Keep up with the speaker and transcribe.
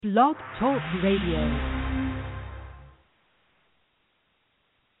Blog Talk Radio.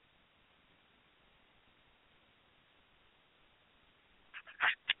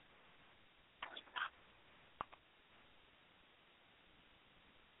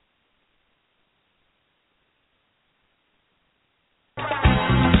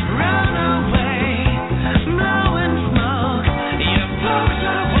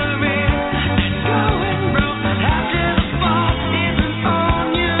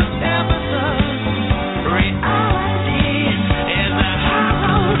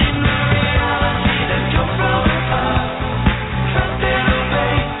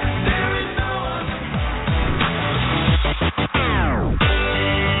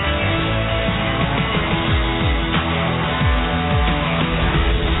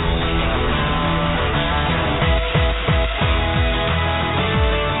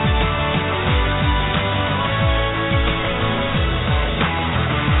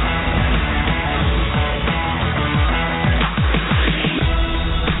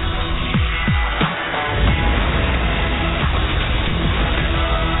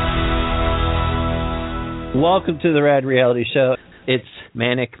 Welcome to the Rad Reality Show. It's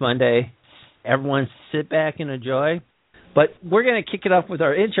Manic Monday. Everyone sit back and enjoy. But we're going to kick it off with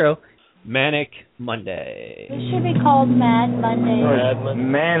our intro, Manic Monday. It should be called Mad Monday.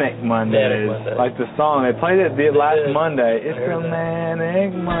 Manic Monday. Like the song. They played it last Monday. It's a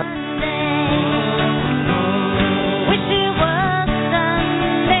Manic Monday.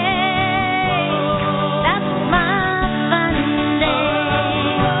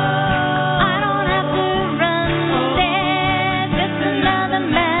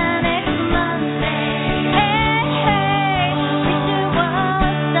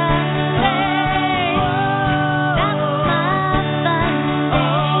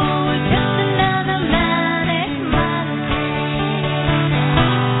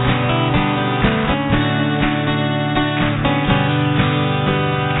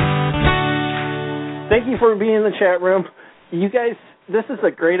 Thank you for being in the chat room. You guys, this is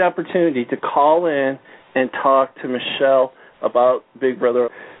a great opportunity to call in and talk to Michelle about Big Brother.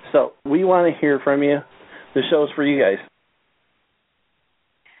 So we want to hear from you. The show's for you guys.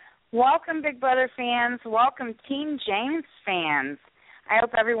 Welcome, Big Brother fans. Welcome, Team James fans. I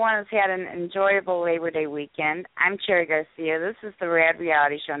hope everyone has had an enjoyable Labor Day weekend. I'm Cherry Garcia. This is the Rad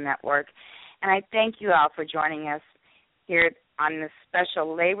Reality Show Network, and I thank you all for joining us here on this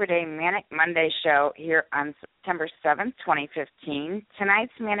special Labor Day Manic Monday show here on September 7th, 2015.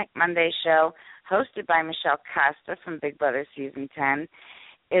 Tonight's Manic Monday show, hosted by Michelle COSTA from Big Brother Season 10,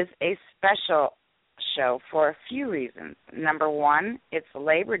 is a special show for a few reasons. Number one, it's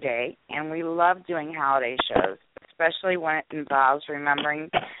Labor Day, and we love doing holiday shows, especially when it involves remembering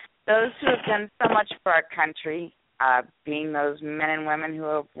those who have done so much for our country, being those men and women who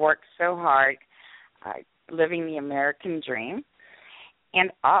have worked so hard, living the American dream. And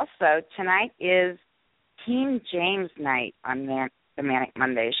also, tonight is Team James night on the Manic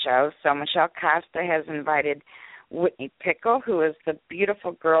Monday show. So Michelle Costa has invited Whitney Pickle, who is the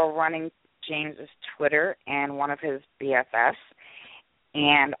beautiful girl running James's Twitter and one of his BFFs,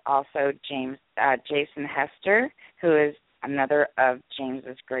 and also Jason Hester, who is another of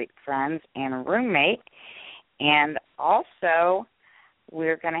James's great friends and a roommate. And also,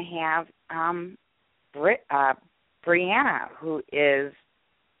 we're going to have Brianna, who is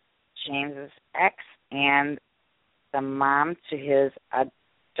James's ex and the mom to his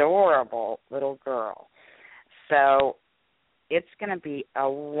adorable little girl. So it's going to be a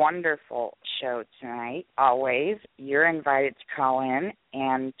wonderful show tonight. Always, you're invited to call in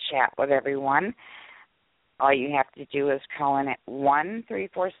and chat with everyone. All you have to do is call in at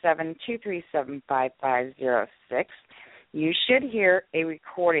 1-347-237-5506. You should hear a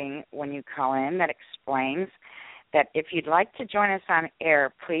recording when you call in that explains that if you'd like to join us on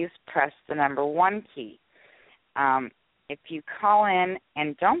air, please press the number 1 key. If you call in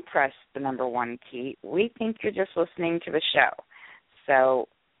and don't press the number 1 key, we think you're just listening to the show. So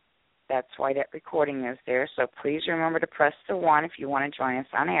that's why that recording is there. So please remember to press the 1 if you want to join us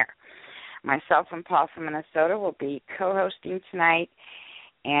on air. Myself and Paul from Minnesota will be co-hosting tonight,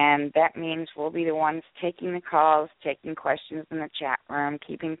 and that means we'll be the ones taking the calls, taking questions in the chat room,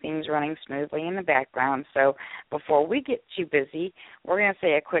 keeping things running smoothly in the background. So before we get too busy, we're going to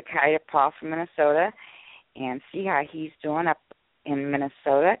say a quick hi to Paul from Minnesota and see how he's doing up in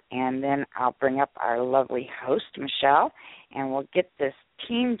Minnesota, and then I'll bring up our lovely host, Michelle, and we'll get this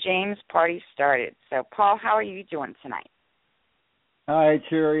Team James party started. So, Paul, how are you doing tonight? Hi,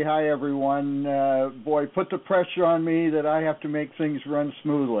 Cherry. Hi, everyone. Boy, put the pressure on me that I have to make things run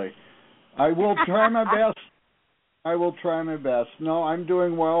smoothly. I will try my best. I will try my best. No, I'm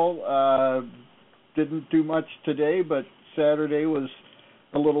doing well. Didn't do much today, but Saturday was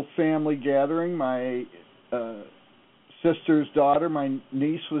a little family gathering. My sister's daughter, my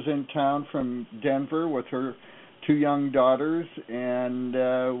niece, was in town from Denver with her 2 young daughters, and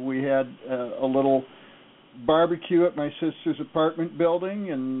we had a little barbecue at my sister's apartment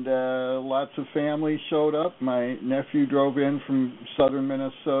building, and lots of family showed up. My nephew drove in from southern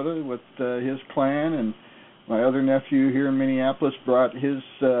Minnesota with his clan, and my other nephew here in Minneapolis brought his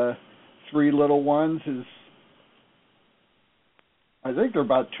 3 little ones. I think they're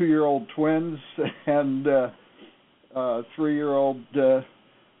about 2-year-old twins and 3-year-old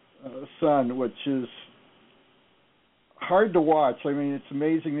son, which is hard to watch. I mean, it's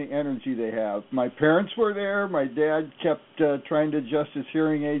amazing the energy they have. My parents were there. My dad kept trying to adjust his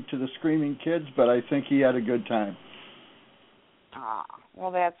hearing aid to the screaming kids, but I think he had a good time. Ah,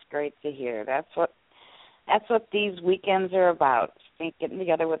 well, that's great to hear. That's what these weekends are about. Getting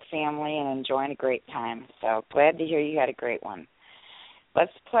together with family and enjoying a great time. So glad to hear you had a great one.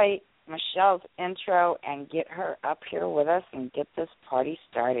 Let's play Michelle's intro and get her up here with us and get this party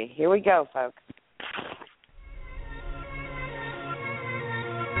started. Here we go, folks.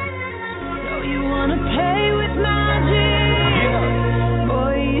 So you wanna play with magic?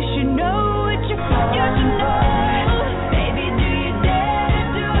 Boy, you should know what you should know. Baby, do you dare to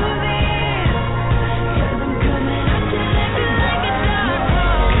do this? 'Cause I'm coming at you like a dog.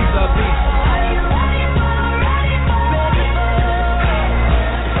 Are you ready for it?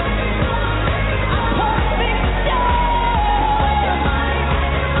 Perfect day.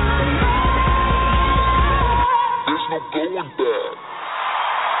 There's no going back.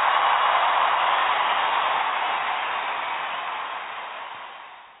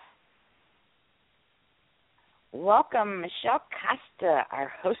 Welcome, Michelle Costa, our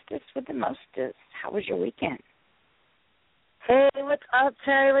hostess with the mostest. How was your weekend? Hey, what's up,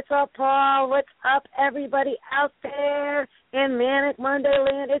 Terry? What's up, Paul? What's up, everybody out there in Manic Monday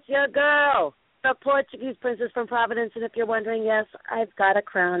land? It's your girl, the Portuguese princess from Providence. And if you're wondering, yes, I've got a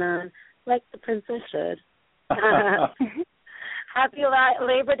crown on, like the princess should. Happy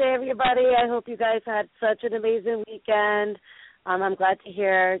Labor Day, everybody. I hope you guys had such an amazing weekend. I'm glad to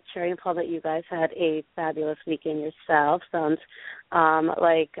hear, Cherry and Paul, that you guys had a fabulous weekend yourself. Sounds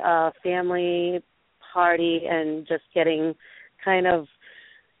like a family party and just getting kind of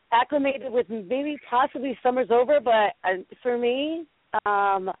acclimated with maybe possibly summer's over. But for me,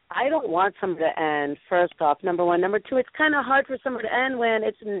 I don't want summer to end, first off, number one. Number two, it's kind of hard for summer to end when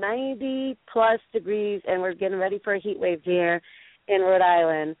it's 90-plus degrees and we're getting ready for a heat wave here in Rhode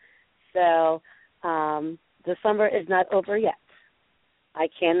Island. So the summer is not over yet. I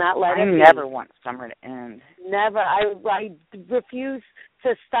cannot let it be. I never want summer to end. Never. I refuse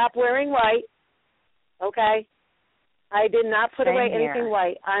to stop wearing white, okay? I did not put away anything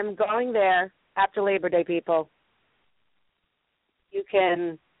white. I'm going there after Labor Day, people. You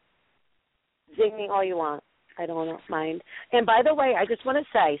can zing me all you want. I don't mind. And by the way, I just want to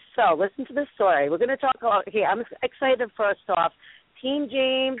say, so listen to this story. We're going to talk about, okay, I'm excited first off. Team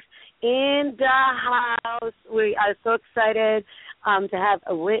James in the house. We are so excited to have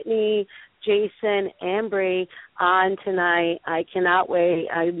Whitney, Jason, and Bree on tonight. I cannot wait.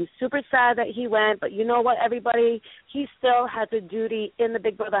 I'm super sad that he went, but you know what, everybody? He still has a duty in the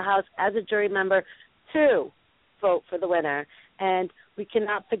Big Brother house as a jury member to vote for the winner. And we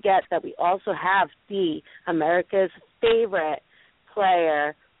cannot forget that we also have the America's favorite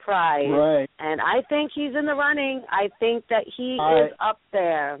player prize. Right. And I think he's in the running. I think that he is up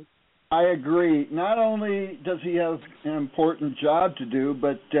there. I agree. Not only does he have an important job to do,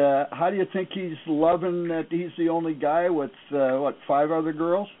 but how do you think he's loving that he's the only guy with, 5 other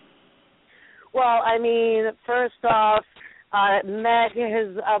girls? Well, I mean, first off, Meg,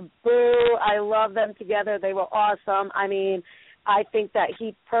 his boo, I love them together. They were awesome. I mean, I think that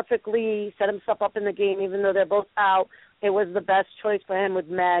he perfectly set himself up in the game, even though they're both out. It was the best choice for him with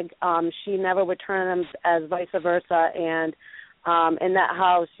Meg. She never would turn him as vice versa, and in that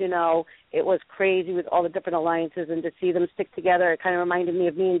house, you know, it was crazy with all the different alliances, and to see them stick together, it kind of reminded me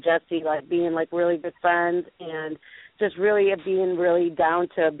of me and Jesse, like being like really good friends and just really being really down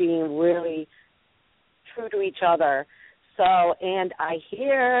to being really true to each other. So, and I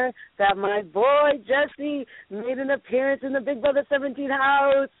hear that my boy Jesse made an appearance in the Big Brother 17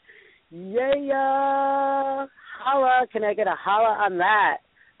 house. Yeah. Holla. Can I get a holla on that?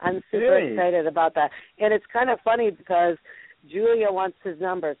 I'm super excited about that. And it's kind of funny because Julia wants his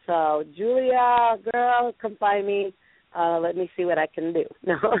number. So, Julia, girl, come find me. Let me see what I can do.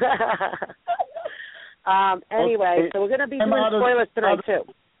 No. Anyway, so we're going to be doing spoilers tonight, too.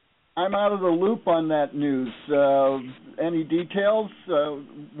 I'm out of the loop on that news. Any details?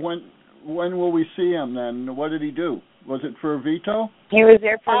 When will we see him then? What did he do? Was it for a veto? He was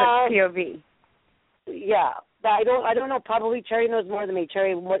there for the POV. Yeah. I don't know. Probably Cherry knows more than me.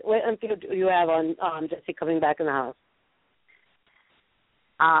 Cherry, what info do you have on Jesse coming back in the house?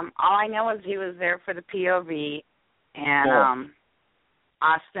 All I know is he was there for the POV, and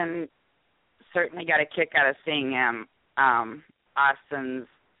Austin certainly got a kick out of seeing him. Austin's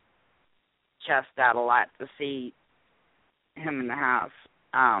chest out a lot to see him in the house.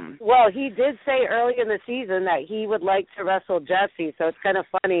 Well, he did say early in the season that he would like to wrestle Jesse, so it's kind of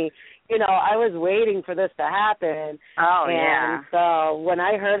funny. You know, I was waiting for this to happen. Oh, and so when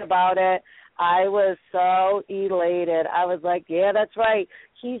I heard about it, I was so elated. I was like, yeah, that's right.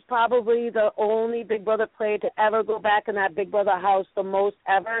 He's probably the only Big Brother player to ever go back in that Big Brother house the most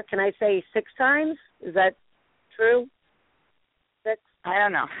ever. Can I say 6 times? Is that true? 6? I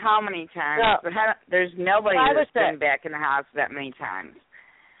don't know how many times, but there's nobody that's been back in the house that many times.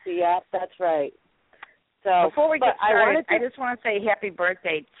 Yeah, that's right. So before we get started, I just want to say happy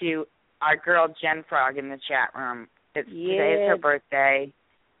birthday to our girl Jen Frog in the chat room. Today is her birthday.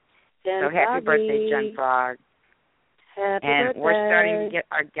 Jen so happy birthday, Jen Frog. Happy birthday. We're starting to get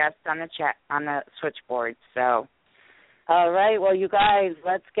our guests on the chat on the switchboard. So, all right. Well, you guys,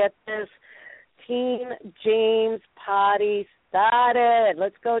 let's get this Team James party started.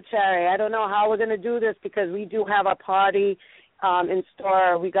 Let's go, Cherry. I don't know how we're going to do this because we do have a party in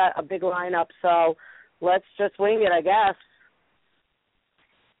store. We got a big lineup, so let's just wing it, I guess.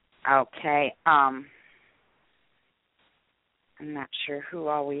 Okay. I'm not sure who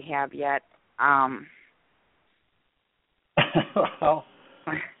all we have yet. Well,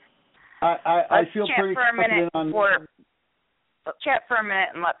 I feel pretty confident on. Let's chat for a minute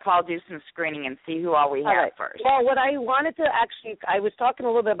and let Paul do some screening and see who all we have first. Well, what I wanted to I was talking a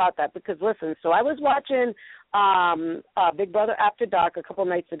little bit about that because, listen, so I was watching Big Brother After Dark a couple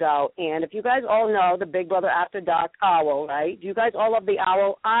nights ago, and if you guys all know the Big Brother After Dark owl, right? Do you guys all love the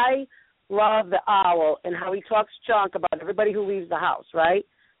owl? I love the owl and how he talks junk about everybody who leaves the house, right?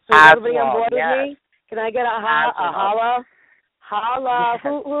 So is everybody on board with me? Can I get a holla? Holla.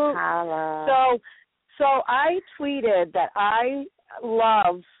 Hoot, hoot. Holla. So I tweeted that I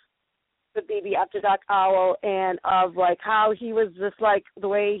love the BB After Dark owl and of like how he was just like the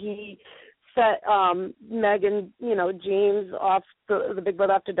way he set Megan, James off the Big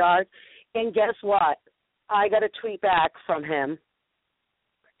Brother After Dark. And guess what? I got a tweet back from him.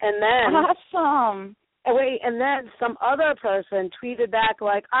 And then awesome. And then some other person tweeted back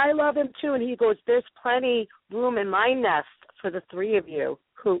like, I love him too. And he goes, there's plenty room in my nest for the 3 of you.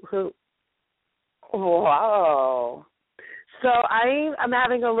 Who? Wow. So I'm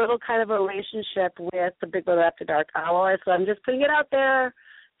having a little kind of a relationship with the Big Brother After Dark owl, so I'm just putting it out there.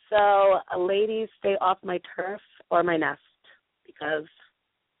 So, ladies, stay off my turf or my nest because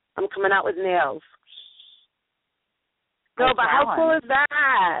I'm coming out with nails. No, but how cool is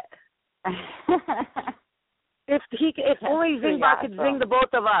that? If only Zingbot could zing the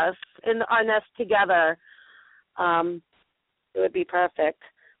both of us in our nest together, it would be perfect.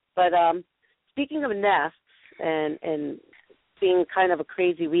 But speaking of nests and being kind of a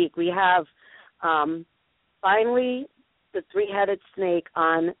crazy week, we have finally the 3-headed snake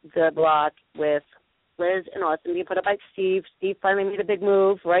on the block with Liz and Austin being put up by Steve. Steve finally made a big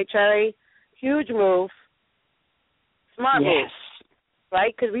move, right, Cherry? Huge move. Smart move,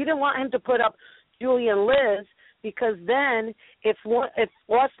 right? Because we didn't want him to put up Julie and Liz because then if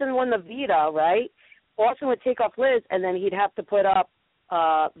Austin won the veto, right, Austin would take off Liz and then he'd have to put up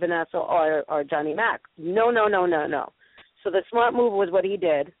Vanessa or Johnny Mac. No. So the smart move was what he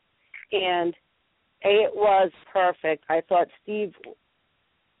did, and it was perfect. I thought Steve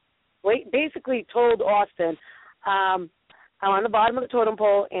basically told Austin, I'm on the bottom of the totem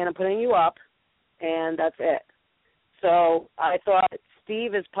pole, and I'm putting you up, and that's it. So I thought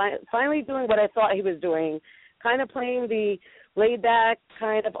Steve is finally doing what I thought he was doing, kind of playing the laid-back,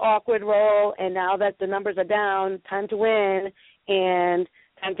 kind of awkward role, and now that the numbers are down, time to win, and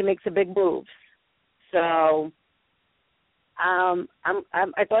time to make some big moves. So I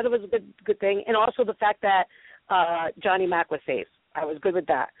thought it was a good thing, and also the fact that Johnny Mac was safe. I was good with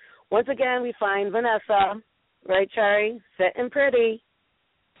that. Once again, we find Vanessa, right, Cherry, sitting pretty,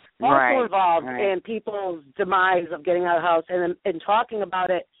 also involved in people's demise of getting out of the house and talking about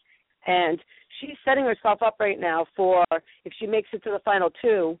it, and she's setting herself up right now for, if she makes it to the final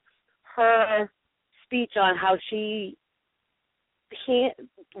 2, her speech on how she can't,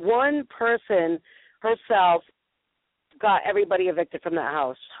 one person herself got everybody evicted from that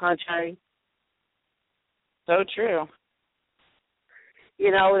house. Huh, Cherry? So true.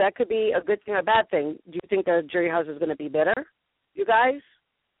 that could be a good thing or a bad thing. Do you think the jury house is going to be bitter, you guys?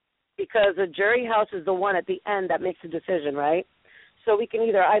 Because the jury house is the one at the end that makes the decision, right? So we can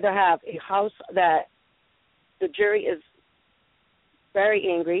either have a house that the jury is very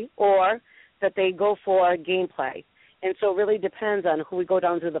angry or that they go for gameplay. And so it really depends on who we go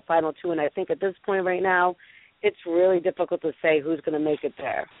down to the final two. And I think at this point right now, it's really difficult to say who's going to make it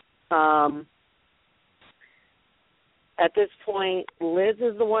there. At this point, Liz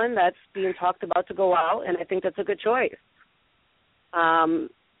is the one that's being talked about to go out, and I think that's a good choice.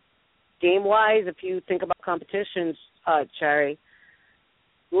 Game-wise, if you think about competitions, Cherry,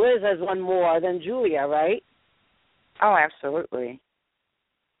 Liz has won more than Julia, right? Oh, absolutely.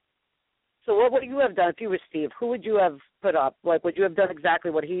 So what would you have done if you were Steve? Who would you have put up? Like, would you have done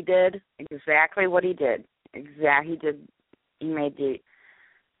exactly what he did? Exactly what he did. He made the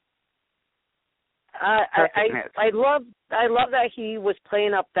I love that he was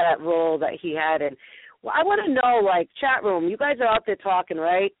playing up that role that he had, and I want to know, like, chat room, you guys are out there talking,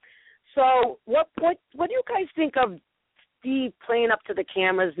 right? So what do you guys think of Steve playing up to the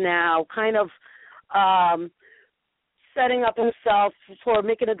cameras now, kind of setting up himself for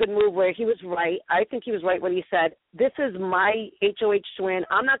making a good move where he was right? I think he was right when he said, this is my HOH to win.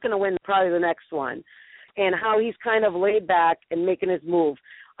 I'm not going to win probably the next one. And how he's kind of laid back and making his move.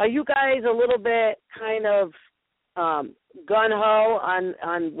 Are you guys a little bit kind of gun-ho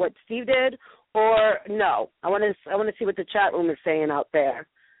on what Steve did, or no? I want to see what the chat room is saying out there,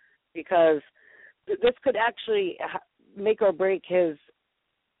 because this could actually make or break his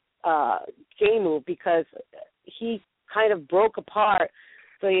game move, because he kind of broke apart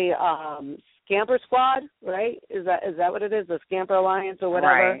the Scamper Squad, right? Is that what it is? The Scamper Alliance or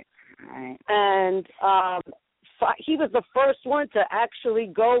whatever? Right. And he was the first one to actually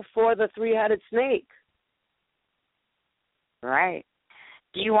go for the three-headed snake. Right.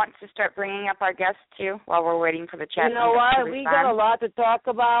 Do you want to start bringing up our guests, too, while we're waiting for the chat? You know what? We got a lot to talk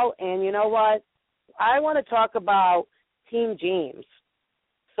about, and you know what? I want to talk about Team James.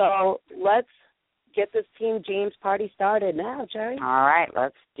 So let's get this Team James party started now, Jerry. All right,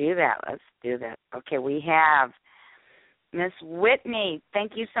 let's do that. Okay, we have Miss Whitney.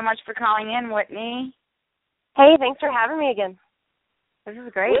 Thank you so much for calling in, Whitney. Hey, thanks for having me again. This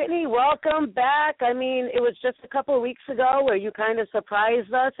is great. Whitney, welcome back. I mean, it was just a couple of weeks ago where you kind of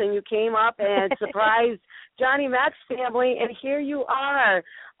surprised us and you came up and surprised Johnny Mac's family, and here you are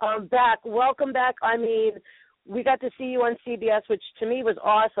back. Welcome back. I mean, we got to see you on CBS, which to me was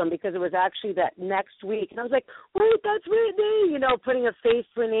awesome because it was actually that next week. And I was like, wait, that's Whitney, putting a face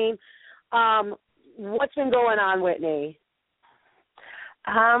to a name. What's been going on, Whitney?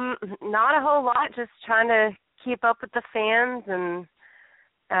 Not a whole lot, just trying to keep up with the fans, and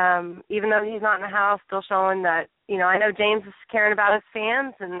even though he's not in the house, still showing that, I know James is caring about his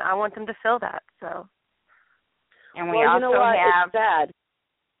fans, and I want them to feel that. So, and we also have. It's sad.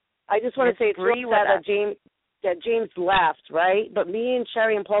 I just want to say it's really sad that James left, right? But me and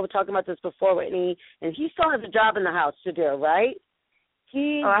Sherry and Paul were talking about this before, Whitney, and he still has a job in the house to do, right?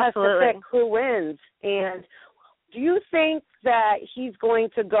 He has to pick who wins. And do you think that he's going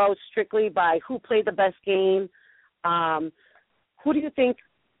to go strictly by who played the best game? Who do you think?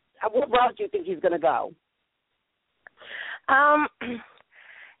 What route do you think he's going to go?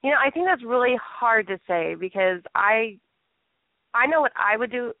 I think that's really hard to say, because I know what I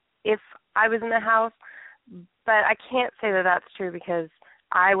would do if I was in the house, but I can't say that that's true because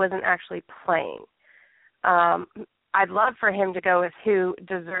I wasn't actually playing. I'd love for him to go with who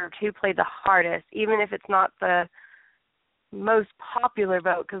deserved, who played the hardest, even if it's not the most popular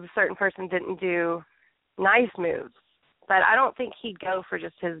vote because a certain person didn't do nice moves. But I don't think he'd go for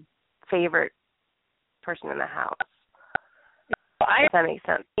just his favorite person in the house. If that makes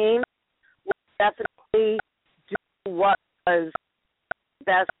sense. James would definitely do what was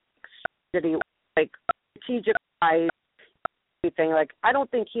best strategy, like strategic-wise, everything. Like, I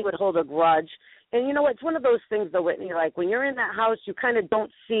don't think he would hold a grudge. And you know what? It's one of those things, though, Whitney, like when you're in that house, you kind of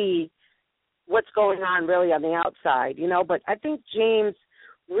don't see what's going on really on the outside, But I think James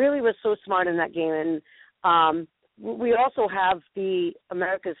really was so smart in that game. And we also have the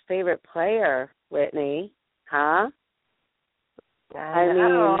America's favorite player, Whitney, huh?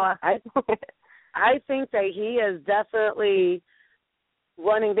 I think that he is definitely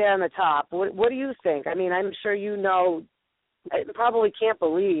running there on the top. What do you think? I mean, I'm sure I probably can't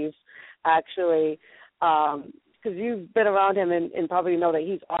believe, actually, because you've been around him and probably know that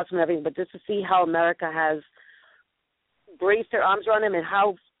he's awesome and everything, but just to see how America has braced their arms around him and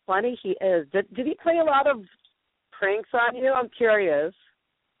how funny he is. Did he play a lot of pranks on you? I'm curious.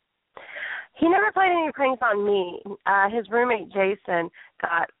 He never played any pranks on me. His roommate Jason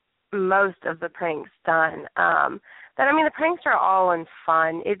got most of the pranks done. But I mean, the pranks are all in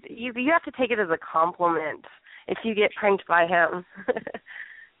fun. You have to take it as a compliment if you get pranked by him. But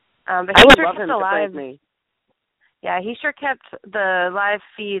I would sure love him to prank me. Yeah, he sure kept the live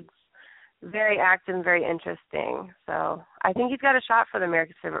feeds very active and very interesting. So I think he's got a shot for the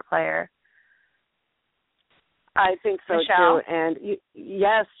America's Favorite Player. I think so, Michelle? too. And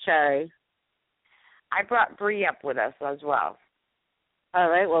yes, Cherry. I brought Bree up with us as well. All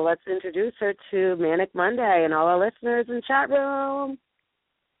right, well, let's introduce her to Manic Monday and all our listeners in chat room.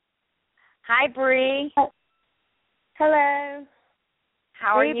 Hi, Bree. Hello.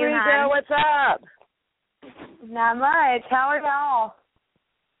 How are you, Bree, hon? what's up? Not much. How are y'all?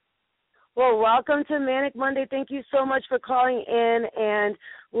 Well, welcome to Manic Monday. Thank you so much for calling in. And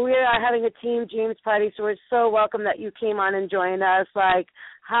we are having a Team James party, so we're so welcome that you came on and joined us. Like,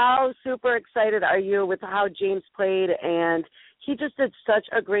 how super excited are you with how James played? And he just did such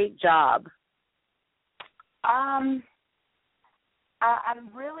a great job. I'm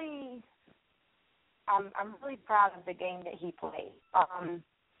really proud of the game that he played.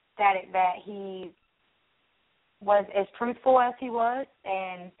 That he was as truthful as he was,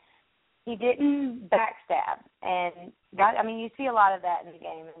 and he didn't backstab. And that, I mean, you see a lot of that in the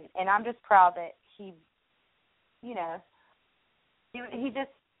game, and I'm just proud that he just,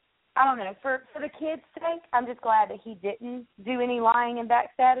 I don't know, for the kids' sake, I'm just glad that he didn't do any lying and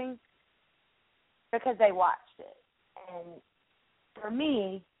backstabbing because they watched it. And for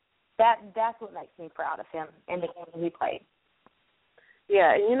me, that's what makes me proud of him and the game he played.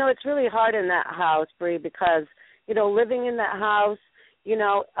 Yeah, and, it's really hard in that house, Bree, because, living in that house,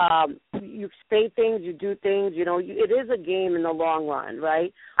 you say things, you do things, it is a game in the long run,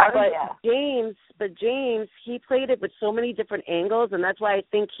 right? James, he played it with so many different angles, and that's why I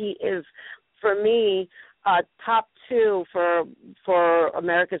think he is, for me, top two for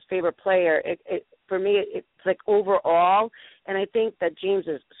America's Favorite Player. For me, it's like overall, and I think that James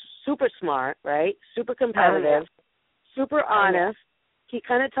is super smart, right? Super competitive, super honest. He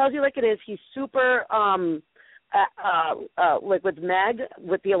kind of tells you like it is. He's super like with Meg,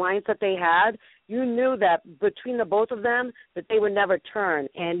 with the alliance that they had, you knew that between the both of them that they would never turn.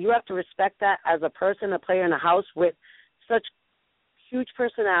 And you have to respect that as a person, a player in a house with such huge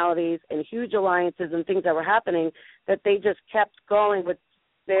personalities and huge alliances and things that were happening, that they just kept going with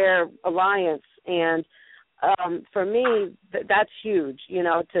their alliance. And for me, that's huge,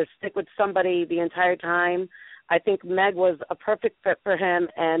 to stick with somebody the entire time. I think Meg was a perfect fit for him,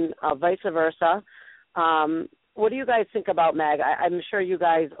 and vice versa. What do you guys think about Meg? I'm sure you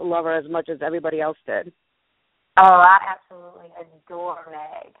guys love her as much as everybody else did. Oh, I absolutely adore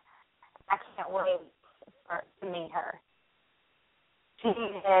Meg. I can't wait to meet her.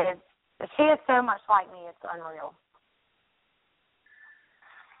 She is so much like me, it's unreal.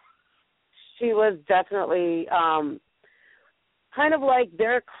 She was definitely kind of like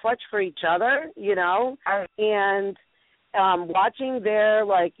their crutch for each other, and watching their,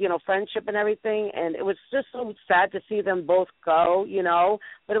 friendship and everything, and it was just so sad to see them both go,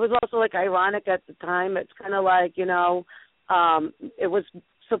 but it was also, ironic at the time. It's kind of like, it was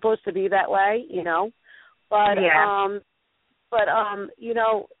supposed to be that way, but, yeah.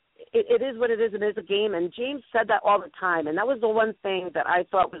 It is what it is. It is a game, and James said that all the time, and that was the one thing that I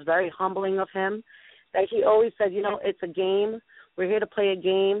thought was very humbling of him, that he always said, it's a game. We're here to play a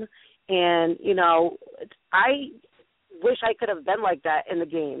game, and, I wish I could have been like that in the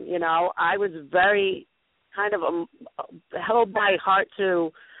game. I was very kind of held my heart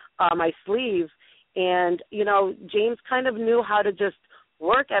to my sleeve, and, James kind of knew how to just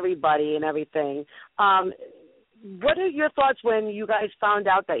work everybody and everything. What are your thoughts when you guys found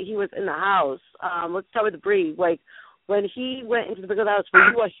out that he was in the house? Let's start with Bree. When he went into the Big Brother house,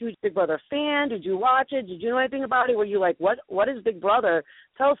 were you a huge Big Brother fan? Did you watch it? Did you know anything about it? Were you like, what is Big Brother?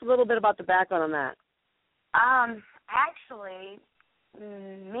 Tell us a little bit about the background on that. Actually,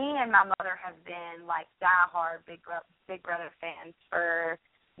 me and my mother have been diehard Big Brother fans for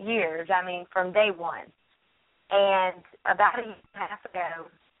years. I mean, from day one. And about a year and a half ago,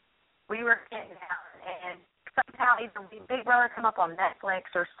 we were sitting down, and somehow either Big Brother come up on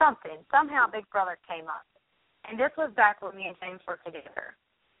Netflix or something. Somehow Big Brother came up. And this was back when me and James were together.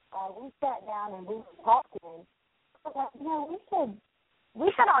 We sat down and we were talking. I was like,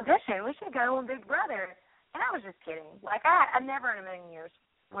 we should audition. We should go on Big Brother. And I was just kidding. I never in a million years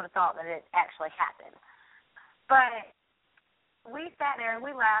would have thought that it actually happened. But we sat there and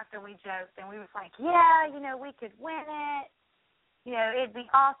we laughed and we joked and we was like, yeah, we could win it. It'd be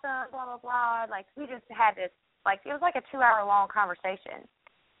awesome, blah, blah, blah. We just had this, it was like a 2-hour long conversation.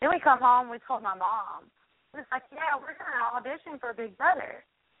 Then we come home, we told my mom. It's like, yeah, we're going to audition for Big Brother.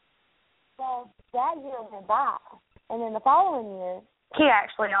 Well, that year went by. And then the following year, he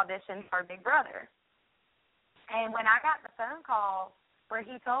actually auditioned for Big Brother. And when I got the phone call where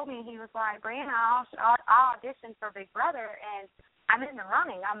he told me, he was like, Brianna, I'll audition for Big Brother, and I'm in the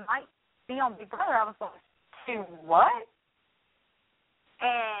running. I might be on Big Brother. I was like, to what?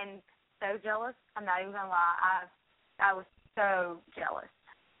 And so jealous. I'm not even going to lie. I was so jealous.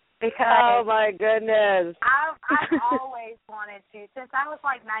 Because oh, my goodness. I've always wanted to, since I was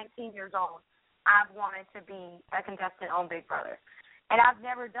like 19 years old, I've wanted to be a contestant on Big Brother. And I've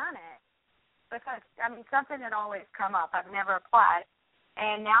never done it because, I mean, something had always come up. I've never applied.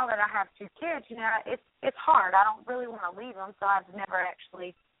 And now that I have 2 kids, you know, it's hard. I don't really want to leave them, so I've never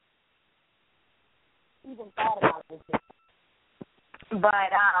actually even thought about this. But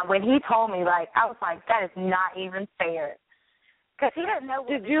when he told me, like, I was like, that is not even fair. Because he didn't know.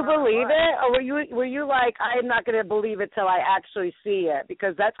 Did you believe it, or were you like, I'm not going to believe it till I actually see it?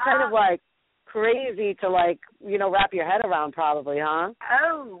 Because that's kind of like crazy to, like, you know, wrap your head around, probably, huh?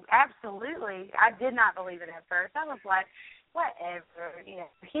 Oh, absolutely. I did not believe it at first. I was like, whatever, you know.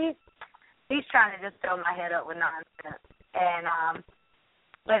 He's trying to just fill my head up with nonsense. And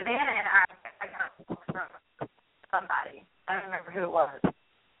but then I got a call from somebody. I don't remember who it was.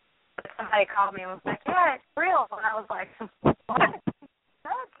 But somebody called me and was like, yeah, it's real. And I was like, what?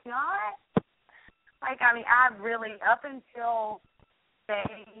 No, it's not. Like, I mean, I really, up until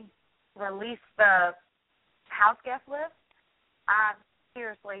they released the house guest list, I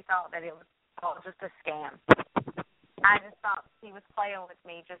seriously thought that it was all just a scam. I just thought he was playing with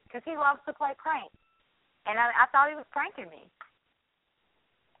me just because he loves to play pranks. And I thought he was pranking me.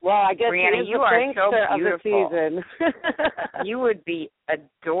 Well, I guess Brianna, you are so beautiful. Of the season. You would be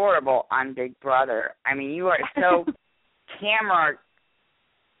adorable on Big Brother. I mean, you are so camera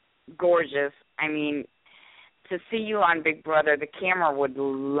gorgeous. I mean, to see you on Big Brother, the camera would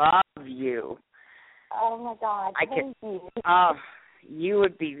love you. Oh, my God. Thank you. Oh, you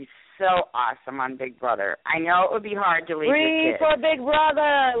would be so awesome on Big Brother. I know it would be hard to leave your kids. For Big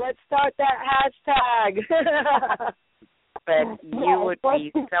Brother. Let's start that hashtag. But you would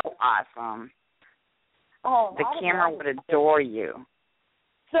be so awesome. Oh, the camera would adore you.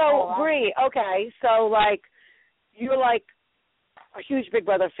 So, Bree, okay, so, like, you're, like, a huge Big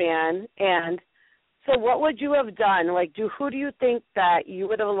Brother fan, and so what would you have done? Like, who do you think that you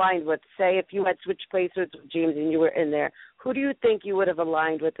would have aligned with? Say, if you had switched places with James and you were in there, who do you think you would have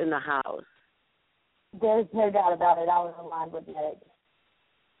aligned with in the house? There's no doubt about it. I would have aligned with Meg.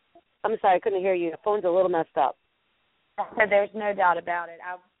 I'm sorry, I couldn't hear you. Your phone's a little messed up. So there's no doubt about it.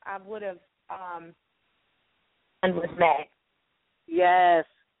 I would have aligned with Meg. Yes.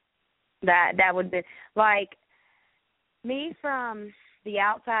 That would be, like, me from the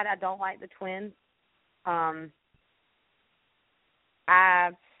outside, I don't like the twins. I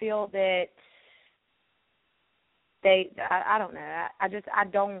feel that I don't know. I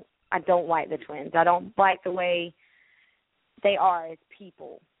don't like the twins. I don't like the way they are as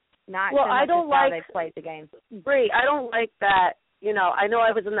people. Not well, so much I don't as like how they played the game. Bree, I don't like that. You know, I know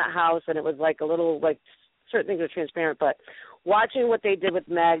I was in that house and it was like a little, like, certain things were transparent, but watching what they did with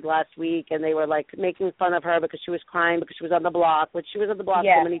Meg last week, and they were, like, making fun of her because she was crying because she was on the block, which she was on the block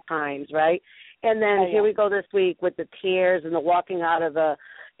so many times, right? And then here we go this week with the tears and the walking out of the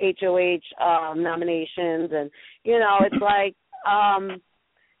HOH nominations. And, you know, it's like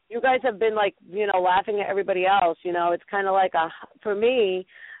you guys have been, like, you know, laughing at everybody else. You know, it's kind of like, for me,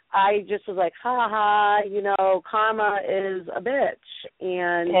 I just was like, ha ha, you know, karma is a bitch.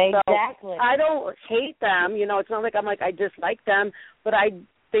 And exactly. So I don't hate them. You know, it's not like I'm like I dislike them, but I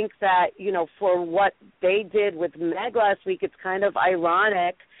think that, you know, for what they did with Meg last week, it's kind of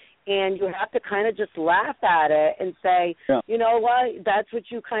ironic. And you have to kind of just laugh at it and say, you know what, that's what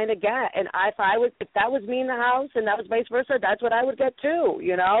you kind of get. And if that was me in the house and that was vice versa, that's what I would get too,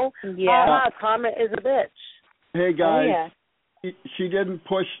 you know? Yeah. Karma is a bitch. Hey, guys. She didn't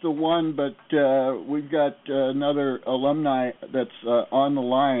push the one, but we've got another alumni that's on the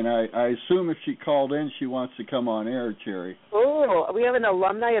line. I assume if she called in, she wants to come on air, Cherry. Oh, we have an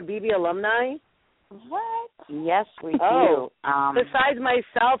alumni, a BB alumni? What? Yes, we do. Besides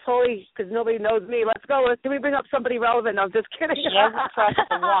myself, because nobody knows me. Let's go. Can we bring up somebody relevant? No, I'm just kidding. She hasn't pressed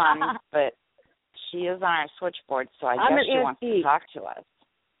the one, but she is on our switchboard, so I guess she wants to talk to us.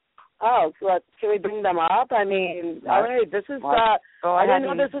 Oh, can we bring them up? I mean, all right, this is, I didn't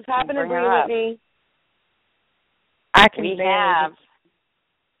know this was happening with me. We have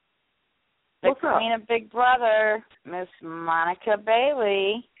the Queen of Big Brother, Miss Monica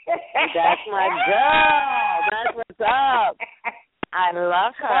Bailey. That's my girl. That's what's up. I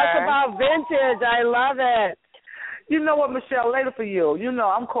love her. Talk about vintage. I love it. You know what, Michelle, later for you. You know,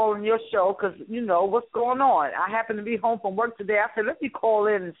 I'm calling your show because, you know, what's going on. I happen to be home from work today. I said, let me call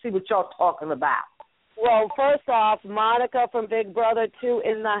in and see what y'all talking about. Well, first off, Monica from Big Brother 2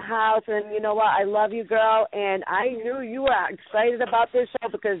 in the house. And you know what? I love you, girl. And I knew you were excited about this show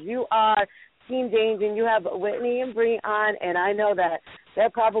because you are Team James and you have Whitney and Bree on. And I know that they're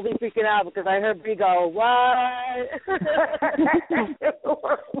probably freaking out because I heard Bree go, what?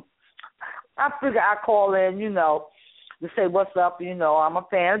 I figure I call in, you know, to say what's up. You know, I'm a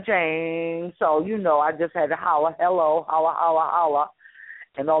fan of James. So, you know, I just had to holler, hello, holla, holla, holla,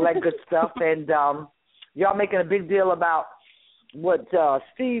 and all that good stuff. And y'all making a big deal about what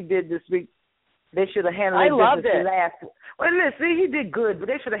Steve did this week. They should have handled their business last week. Well, listen, he did good, but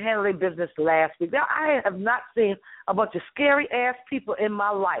they should have handled their business last week. Now, I have not seen a bunch of scary-ass people in my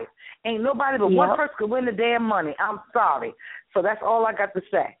life. Ain't nobody but one person could win the damn money. I'm sorry. So that's all I got to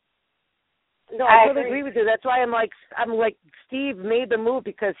say. No, I totally agree with you. That's why I'm like, Steve made the move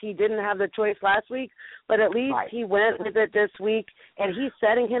because he didn't have the choice last week, but at least he went with it this week, and he's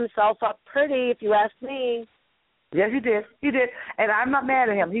setting himself up pretty, if you ask me. Yeah, he did. He did, and I'm not mad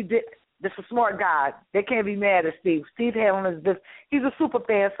at him. He did. This is a smart guy. They can't be mad at Steve. Steve handling his business. He's a super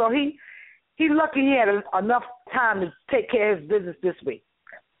fan, so he's lucky he had enough time to take care of his business this week.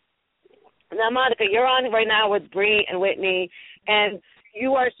 Now, Monica, you're on right now with Bree and Whitney, and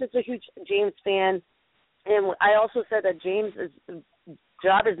you are such a huge James fan, and I also said that James'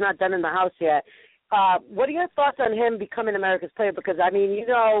 job is not done in the house yet. What are your thoughts on him becoming America's player? Because, I mean, you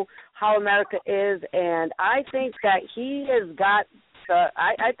know how America is, and I think that he has got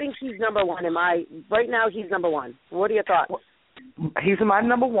I think he's number one. Right now he's number one. What are your thoughts? He's my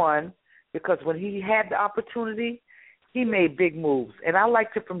number one because when he had the opportunity, he made big moves. And I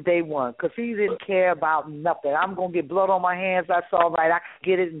liked it from day one because he didn't care about nothing. I'm going to get blood on my hands. That's all right. I can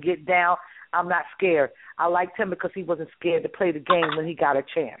get it and get down. I'm not scared. I liked him because he wasn't scared to play the game when he got a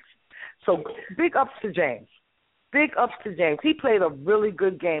chance. So big ups to James. Big ups to James. He played a really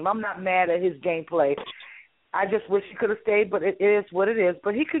good game. I'm not mad at his gameplay. I just wish he could have stayed, but it is what it is.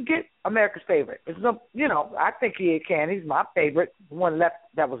 But he could get America's favorite. It's no, you know, I think he can. He's my favorite, the one left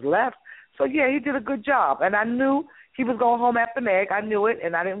that was left. So, yeah, he did a good job. And I knew he was going home after Meg. I knew it,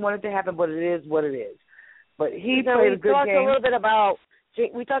 and I didn't want it to happen, but it is what it is. But he played a good game.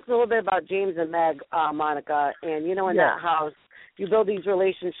 We talked a little bit about James and Meg, Monica, and, you know, in that house, you build these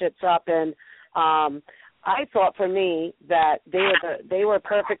relationships up, and I thought for me that they were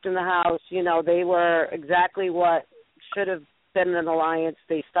perfect in the house. You know, they were exactly what should have been an alliance.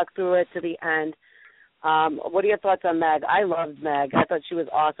 They stuck through it to the end. What are your thoughts on Meg? I loved Meg. I thought she was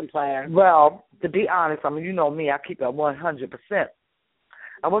an awesome player. Well, to be honest, I mean, you know me, I keep it 100%.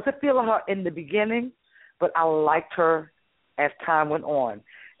 I wasn't feeling her in the beginning, but I liked her as time went on.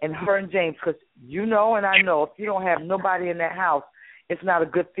 And her and James, because you know and I know if you don't have nobody in that house, it's not a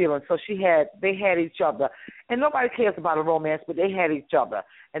good feeling. So they had each other. And nobody cares about a romance, but they had each other.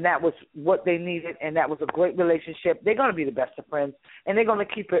 And that was what they needed, and that was a great relationship. They're going to be the best of friends, and they're going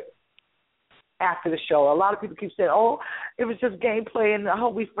to keep it after the show. A lot of people keep saying, oh, it was just gameplay, and I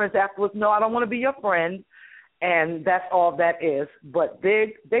hope we're friends afterwards. No, I don't want to be your friend, and that's all that is. But they're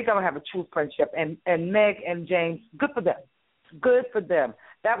going to have a true friendship. And Meg and James, good for them. Good for them.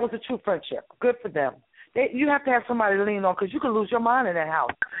 That was a true friendship. Good for them. You have to have somebody to lean on because you can lose your mind in that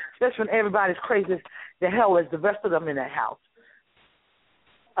house, especially when everybody's crazy as the hell as the rest of them in that house.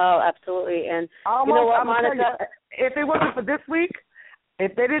 Oh, absolutely. And you know what, Monica? If it wasn't for this week,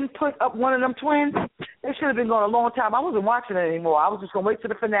 if they didn't put up one of them twins, they should have been going a long time. I wasn't watching it anymore. I was just going to wait till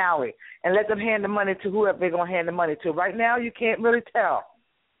the finale and let them hand the money to whoever they're going to hand the money to. Right now, you can't really tell.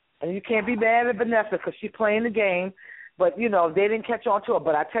 And you can't be mad at Vanessa because she's playing the game. But, you know, they didn't catch on to it.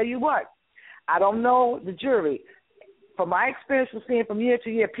 But I tell you what, I don't know the jury. From my experience from seeing from year to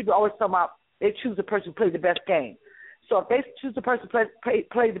year, people always talk about they choose the person who plays the best game. So if they choose the person who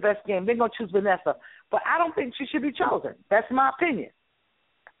play the best game, they're going to choose Vanessa. But I don't think she should be chosen. That's my opinion.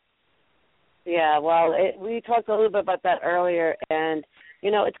 Yeah, well, we talked a little bit about that earlier, and, you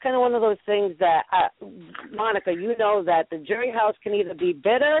know, it's kind of one of those things that, Monica, you know that the jury house can either be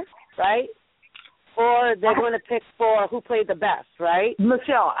bitter, right, or they're going to pick for who played the best, right?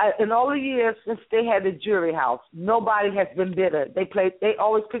 Michelle, in all the years since they had the jury house, nobody has been bitter. They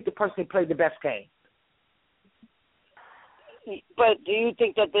always pick the person who played the best game. But do you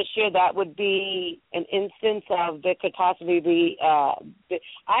think that this year that would be an instance of there could possibly be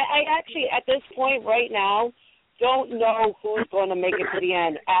I actually, at this point right now, don't know who's going to make it to the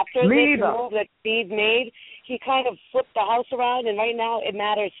end. After this move that Steve made, he kind of flipped the house around, and right now it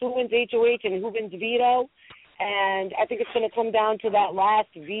matters who wins HOH and who wins veto. and I think it's going to come down to that last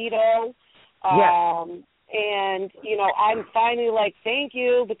veto. Yes. And, you know, I'm finally like, thank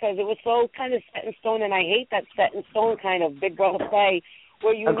you, because it was so kind of set in stone, and I hate that set in stone kind of Big Brother play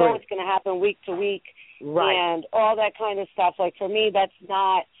where you know it's going to happen week to week and all that kind of stuff. Like, for me, that's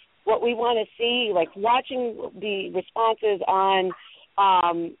not what we want to see. Like, watching the responses on,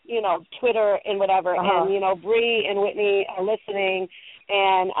 you know, Twitter and whatever, and, you know, Bree and Whitney are listening,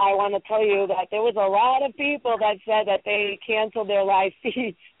 and I want to tell you that there was a lot of people that said that they canceled their live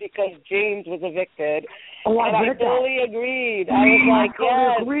feeds because James was evicted. Oh, and I totally agreed. I was like,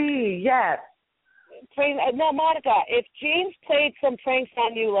 I agree, yes. No, Monica, if James played some pranks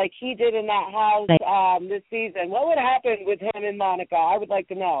on you like he did in that house this season, what would happen with him and Monica? I would like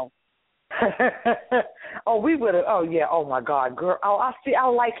to know. We would have. Oh, yeah. Oh, my God, girl. Oh, I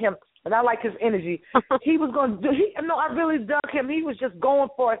like him. And I like his energy. He was going to do. No, I really dug him. He was just going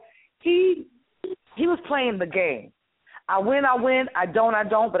for it. He was playing the game. I win. I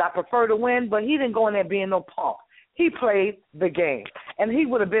don't. But I prefer to win. But he didn't go in there being no punk. He played the game, and he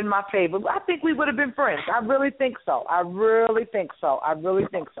would have been my favorite. I think we would have been friends. I really think so. I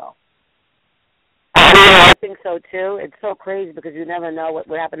think so too. It's so crazy because you never know what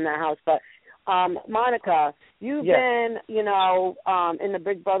would happen in that house. But Monica, you've been, you know, in the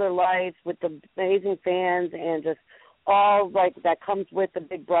Big Brother life with the amazing fans and just all like that comes with the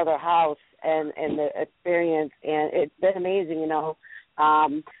Big Brother house and the experience, and it's been amazing, you know.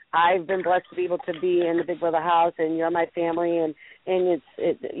 I've been blessed to be able to be in the Big Brother house, and you're my family, and it's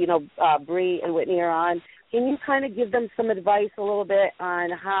you know, Bree and Whitney are on. Can you kind of give them some advice a little bit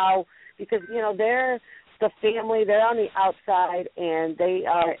on how, because, you know, they're the family, they're on the outside, and they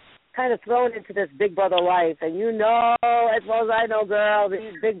are kind of thrown into this Big Brother life, and you know as well as I know, girl,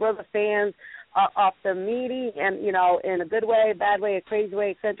 these Big Brother fans are off the meaty, and, you know, in a good way, a bad way, a crazy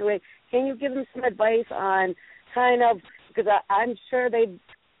way, eccentric way. Can you give them some advice on kind of, because I'm sure they've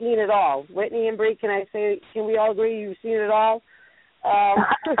seen it all. Whitney and Bree, can we all agree you've seen it all? Oh,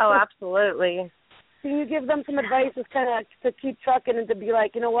 absolutely. Can you give them some advice as kind of to keep trucking and to be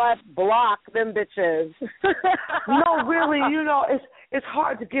like, you know what, block them bitches? No, really, you know, it's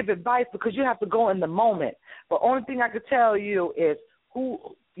hard to give advice because you have to go in the moment. But only thing I could tell you is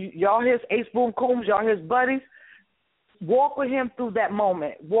y'all his Ace Boom Coombs, y'all his buddies, walk with him through that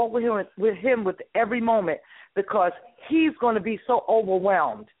moment. Walk with him with every moment, because he's going to be so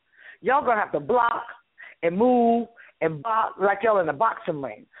overwhelmed. Y'all going to have to block and move and box like y'all in a boxing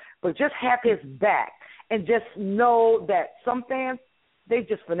ring. But just have his back and just know that some fans, they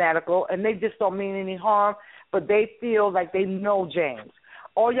just fanatical and they just don't mean any harm, but they feel like they know James.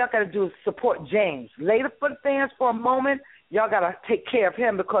 All y'all got to do is support James. Lay the foot fans for a moment. Y'all got to take care of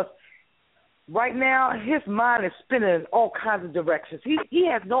him, because right now his mind is spinning in all kinds of directions. He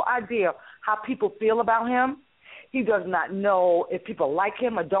has no idea how people feel about him. He does not know if people like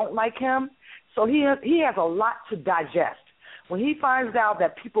him or don't like him. So he has a lot to digest. When he finds out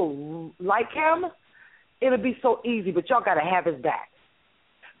that people like him, it'll be so easy, but y'all got to have his back.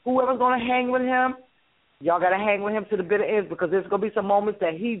 Whoever's going to hang with him, y'all got to hang with him to the bitter end, because there's going to be some moments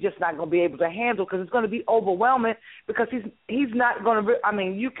that he's just not going to be able to handle, because it's going to be overwhelming, because he's not going to I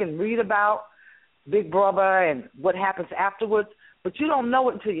mean, you can read about Big Brother and what happens afterwards, but you don't know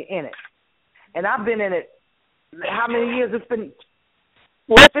it until you're in it. And I've been in it. How many years it's been?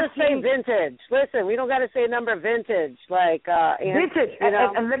 Let's just say vintage. Listen, we don't got to say number vintage. Like vintage. You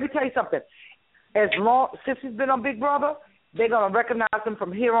know? And let me tell you something. Since he's been on Big Brother, they're going to recognize him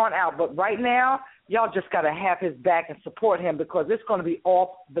from here on out. But right now, y'all just got to have his back and support him, because it's going to be off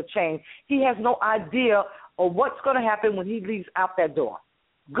the chain. He has no idea of what's going to happen when he leaves out that door,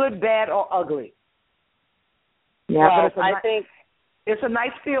 good, bad, or ugly. Yeah, but I think it's a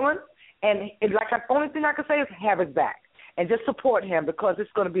nice feeling. And the only thing I can say is have his back and just support him, because it's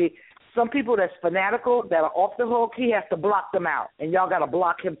going to be some people that's fanatical, that are off the hook. He has to block them out, and y'all got to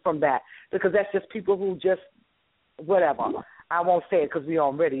block him from that, because that's just people who just whatever. I won't say it because we're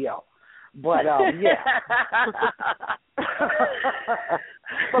on radio, but yeah.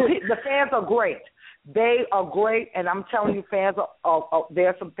 But the fans are great. They are great, and I'm telling you, fans are there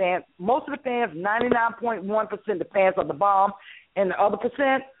are some fans. Most of the fans, 99.1%, the fans are the bomb, and the other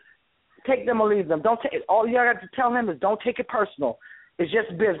percent, take them or leave them. All you got to tell him is don't take it personal. It's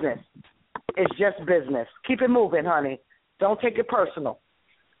just business. It's just business. Keep it moving, honey. Don't take it personal.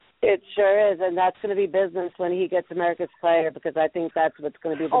 It sure is, and that's going to be business when he gets America's Player, because I think that's what's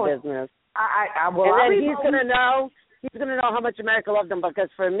going to be the business. And then he's going to know how much America loved him, because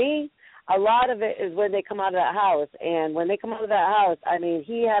for me, a lot of it is when they come out of that house. And when they come out of that house, I mean,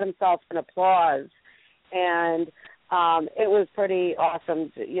 he had himself an applause. And it was pretty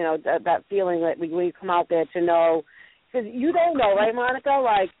awesome, that feeling that when you come out there to know, because you don't know, right, Monica?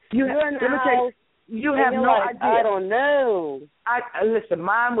 Like, you're in the house. You have no idea. I don't know. Listen,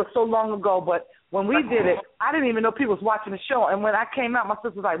 mine was so long ago, but when we did it, I didn't even know people was watching the show. And when I came out, my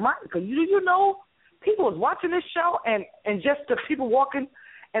sister was like, Monica, you know people was watching this show? And just the people walking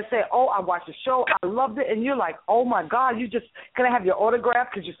and say, oh, I watched the show, I loved it. And you're like, oh, my God, can I have your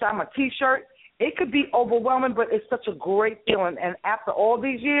autograph? Could you sign my T-shirt? It could be overwhelming, but it's such a great feeling. And after all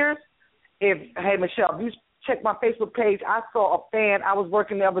these years, hey, Michelle, if you check my Facebook page, I saw a fan. I was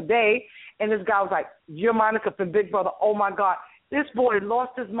working the other day, and this guy was like, you're Monica from Big Brother. Oh, my God. This boy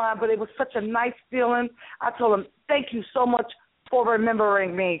lost his mind, but it was such a nice feeling. I told him, thank you so much for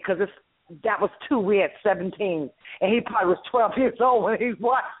remembering me, because that was 2. We had 17, and he probably was 12 years old when he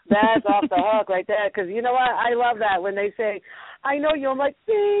watched. That's off the hook right there, because you know what? I love that when they say, I know you. I'm like,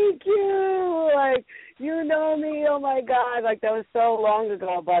 thank you. Like, you know me. Oh, my God. Like, that was so long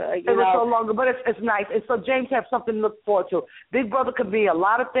ago. But, it was so long ago, but it's nice. And so James have something to look forward to. Big Brother could be a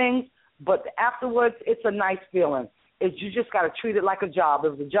lot of things, but afterwards, it's a nice feeling. You just got to treat it like a job. It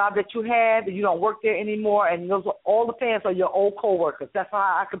was a job that you had, and you don't work there anymore, and those are, all the fans are your old coworkers. That's how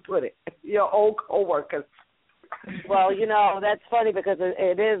I could put it. Your old coworkers. Well, that's funny because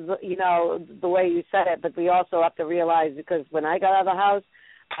it is, the way you said it, but we also have to realize, because when I got out of the house,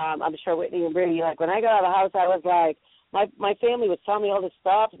 I'm sure Whitney and Brittany, like when I got out of the house, I was like, my family was telling me all this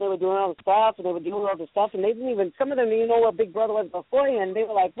stuff, and they were doing all the stuff, and they were doing all the stuff, and they didn't even, some of them didn't know what Big Brother was beforehand. They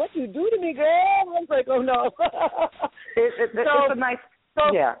were like, what you do to me, girl? I was like, oh, no. It's a nice,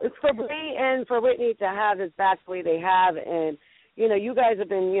 yeah. It's for Brittany and for Whitney to have his back the way they have, and you guys have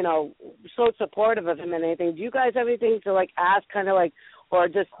been, so supportive of him and anything. Do you guys have anything to, ask, kind of or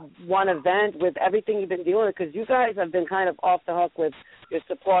just one event with everything you've been dealing with? Because you guys have been kind of off the hook with your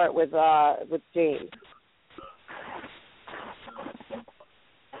support with James.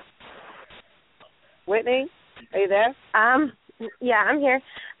 Whitney, are you there? Yeah, I'm here.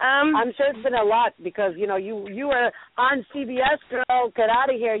 I'm sure it's been a lot because, you were on CBS, girl. Get out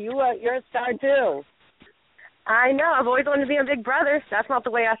of here. You're a star, too. I know. I've always wanted to be on Big Brother. That's not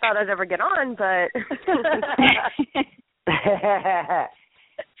the way I thought I'd ever get on, but.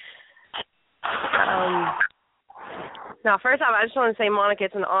 Now, first off, I just want to say, Monica,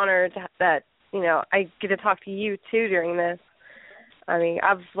 it's an honor that I get to talk to you too during this. I mean,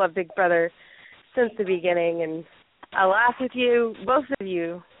 I've loved Big Brother since the beginning, and I laugh with you, both of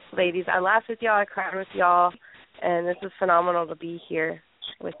you ladies. I laugh with y'all. I cry with y'all, and this is phenomenal to be here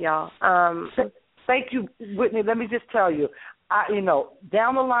with y'all. Thank you, Whitney. Let me just tell you,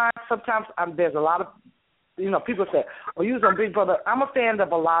 down the line, sometimes there's a lot of, people say, well, you was on Big Brother. I'm a fan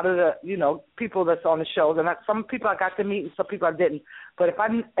of a lot of the, people that's on the shows, and some people I got to meet and some people I didn't. But if I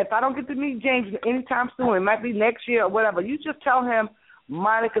don't get to meet James anytime soon, it might be next year or whatever, you just tell him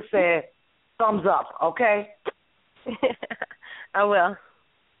Monica said thumbs up, okay? I will.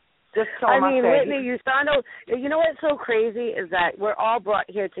 Just tell him I said. Whitney, you know what's so crazy is that we're all brought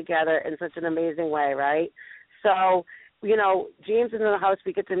here together in such an amazing way, right? So, James is in the house,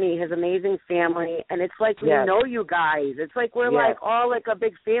 we get to meet his amazing family, and it's like we know you guys. It's like we're like all like a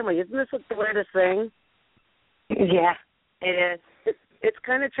big family. Isn't this the weirdest thing? Yeah, it is. It's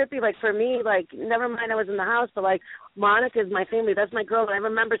kind of trippy. Like for me, never mind I was in the house, but Monica's my family. That's my girl. I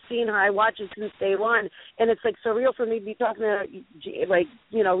remember seeing her. I watched it since day one, and it's surreal for me to be talking to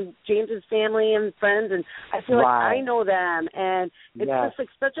James's family and friends, and I feel like I know them, and it's just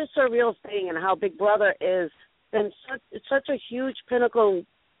such a surreal thing, and how Big Brother is. And such a huge pinnacle,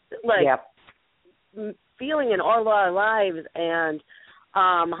 feeling in all of our lives, and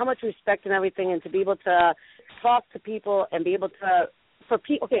how much respect and everything, and to be able to talk to people and be able to, for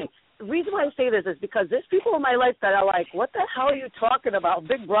people. Okay, the reason why I say this is because there's people in my life that are like, "What the hell are you talking about,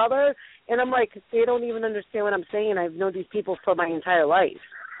 Big Brother?" And I'm like, they don't even understand what I'm saying. I've known these people for my entire life.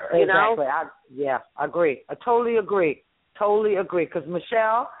 You know? I agree. I totally agree. Because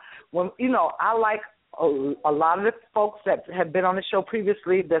Michelle, when I like. A lot of the folks that have been on the show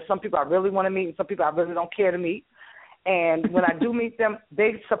previously, there's some people I really want to meet and some people I really don't care to meet. And when I do meet them,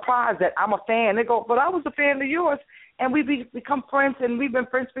 they're surprised that I'm a fan. They go, but I was a fan of yours. And we become friends, and we've been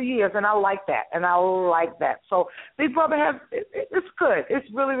friends for years, and I like that. So Big Brother it's good. It's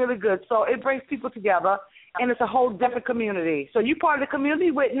really, really good. So it brings people together, and it's a whole different community. So you part of the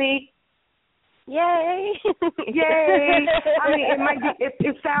community, Whitney. Yay! Yay! I mean, it might be.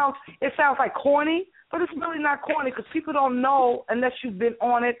 It sounds like corny, but it's really not corny because people don't know unless you've been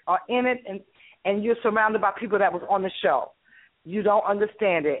on it or in it, and you're surrounded by people that was on the show. You don't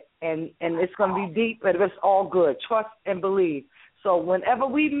understand it, and it's going to be deep, but it's all good. Trust and believe. So whenever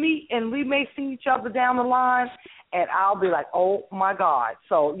we meet, and we may see each other down the line, and I'll be like, oh, my God.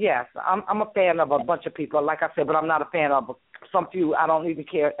 So, yes, I'm a fan of a bunch of people, like I said, but I'm not a fan of some few. I don't even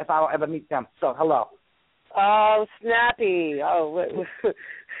care if I don't ever meet them. So, hello. Oh, snappy. Oh, well,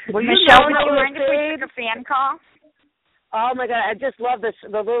 Michelle, would you mind if we took a fan call? Oh, my God. I just love this,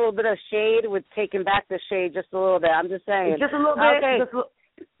 the little bit of shade with taking back the shade just a little bit. I'm just saying. Just a little bit. Okay.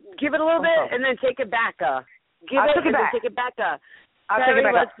 Give it a little bit and then take it back. Take it back. Terry,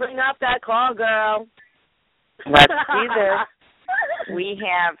 let's bring up that call, girl. Let's do this. We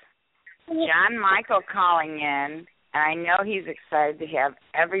have John Michael calling in, and I know he's excited to have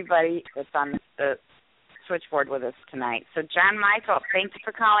everybody that's on the switchboard with us tonight. So, John Michael, thank you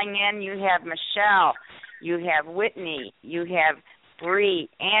for calling in. You have Michelle, you have Whitney, you have Bree,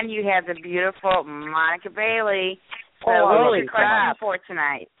 and you have the beautiful Monica Bailey. So, holy crap for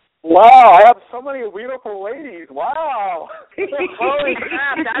tonight. Wow, I have so many beautiful ladies. Wow. Holy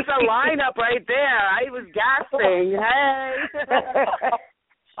crap, that's a lineup right there. I was gasping. Hey.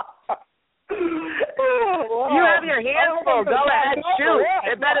 You have your hands full. Go ahead, shoot.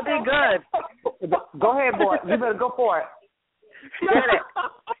 It better be good. Go ahead, boy. You better go for it.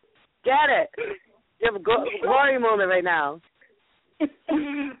 Get it. You have a glory moment right now.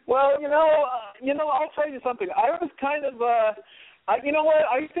 Well, I'll tell you something. I was kind of, you know what?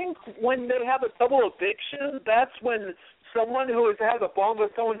 I think when they have a double eviction, that's when someone who has had a bond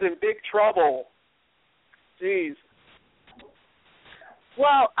with someone's in big trouble. Jeez.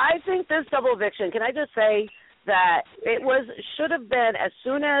 Well, I think this double eviction, can I just say that it should have been, as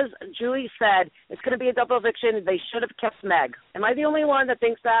soon as Julie said it's going to be a double eviction, they should have kept Meg. Am I the only one that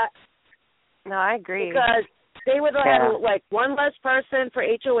thinks that? No, I agree. Because they would have had like one less person for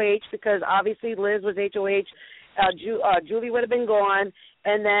HOH, because obviously Liz was HOH. Julie would have been gone,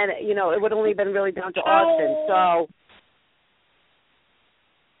 and then, it would have only been really down to Austin. So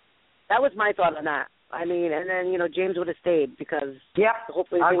that was my thought on that. I mean, and then, James would have stayed, because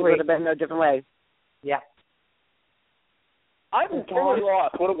hopefully things would have been a different way. Yeah. I'm totally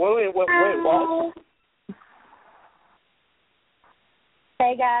lost. Wait.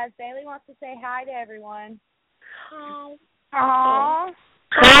 Hey, guys. Bailey wants to say hi to everyone. Hi. Aww.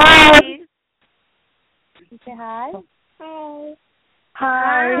 Hi. You say hi? Hi.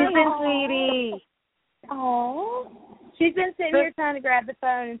 Hi, sweetie. Oh. She's been sitting here trying to grab the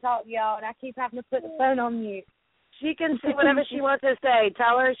phone and talk to y'all, and I keep having to put the phone on mute. She can say whatever she wants to say.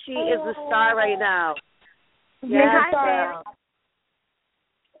 Tell her she is the star right now. Yes, hi, Bailey.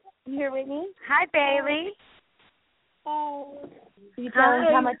 You here with me? Hi, Bailey. Hey. Can you tell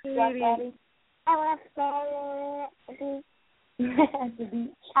her how much you love Daddy? I love Daddy. At the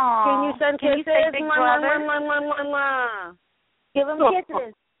beach. Can you send kisses? Big brother? Give him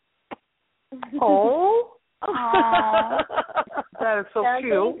kisses. Oh. That is so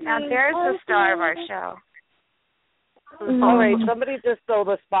cute. Now there's the star of our show. All right, somebody just stole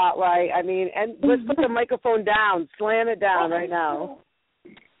the spotlight. I mean, and let's put the microphone down. Slam it down right now.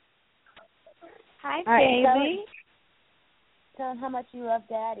 Hi, baby. Tell him how much you love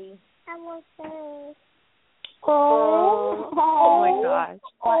Daddy. I love Daddy. Oh my gosh.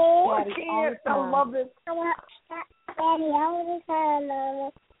 Oh, I can't. I love this. I want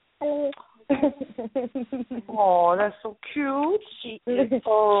Daddy. Oh, that's so cute. She is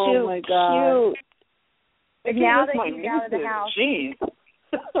oh my God. Cute. Now that he's out of the house. Jeez.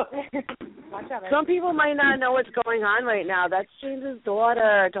 Some people might not know what's going on right now. That's James's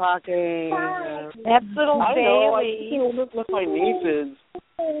daughter talking. That's little Bailey. I know. Look my nieces.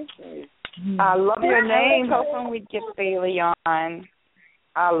 I love your name. I was hoping we'd get Bailey on.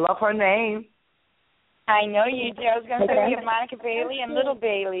 I love her name. I know you do. I was going to say we have Monica Bailey and little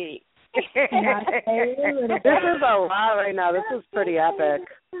Bailey. This is a lot right now. This is pretty epic.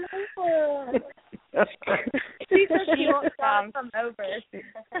 She says she won't stop from over.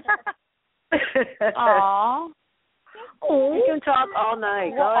 Aww. You can talk all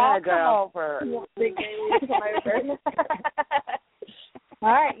night. Go ahead, girl. Come over.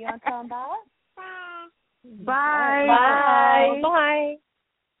 All right, you want to tell them bye? Bye. Bye. Bye.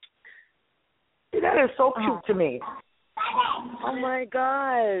 That is so cute to me. Oh my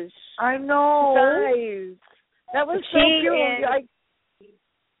gosh. I know. Guys. That was so cute.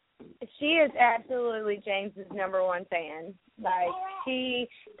 She is absolutely James's number one fan. Like,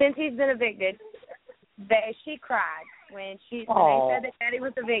 since he's been evicted, she cried. When they said that Daddy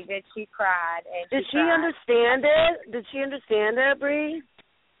was evicted, she cried. And Did she understand it? Did she understand it, Bree?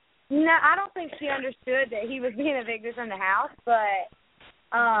 No, I don't think she understood that he was being evicted from the house, but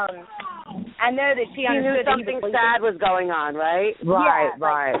I know that she understood knew something sad was going on, right? Right,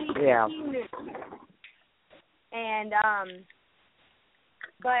 yeah. yeah. She knew. And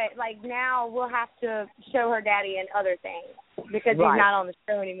But like now we'll have to show her daddy and other things because Right. he's not on the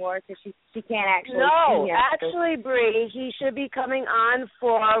show anymore because she can't actually No, see him. actually, Bree, he should be coming on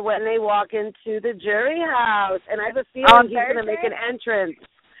for when they walk into the jury house, and I have a feeling On he's going to make an entrance.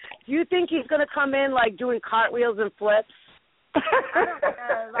 Do you think he's going to come in like doing cartwheels and flips? I don't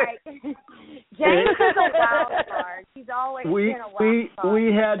know, like James is a wild card. He's always been a wild card.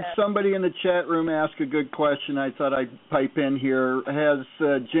 We had somebody in the chat room ask a good question. I thought I'd pipe in here. Has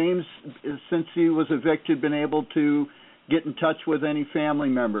James, since he was evicted, been able to get in touch with any family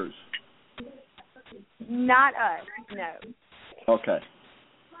members? Not us, no. Okay.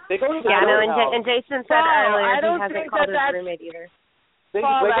 They go to the Yeah, no, jury house. and Jason said No, earlier I don't he hasn't think called his that's- roommate either. They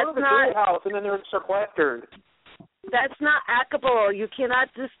Paul, go to that's the jury not- house and then they're sequestered. That's not equitable. You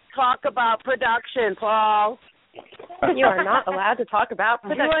cannot just talk about production, Paul. You are not allowed to talk about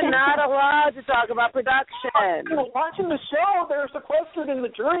production. You are not allowed to talk about production. Watching the show, they're sequestered in the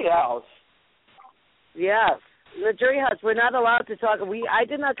jury house. Yes, the jury house. We're not allowed to talk. I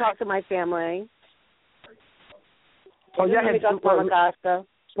did not talk to my family. Oh, You didn't talk to COSTA.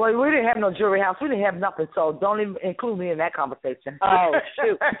 Well, we didn't have no jury house. We didn't have nothing, so don't even include me in that conversation. Oh,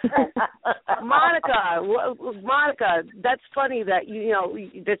 shoot. Monica, that's funny that, you know,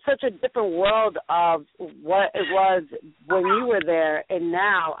 there's such a different world of what it was when you were there and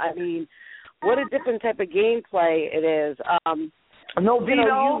now. I mean, what a different type of gameplay it is. No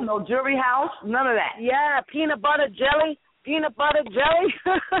veto, no jury house, none of that. Yeah, peanut butter jelly.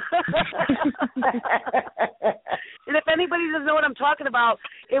 And if anybody doesn't know what I'm talking about,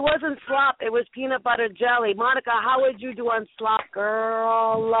 it wasn't slop, it was peanut butter jelly. Monica, how would you do on slop,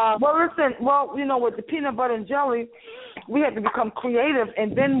 girl? Well, listen, you know, with the peanut butter and jelly, we had to become creative,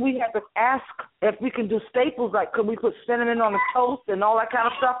 and then we had to ask if we can do staples, like could we put cinnamon on the toast and all that kind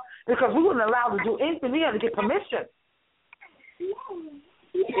of stuff, because we weren't allowed to do anything. We had to get permission.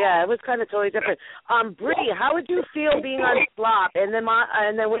 Yeah, it was kind of totally different. Bree, how would you feel being on slop? And then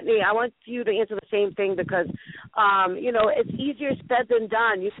Whitney, I want you to answer the same thing because, you know, it's easier said than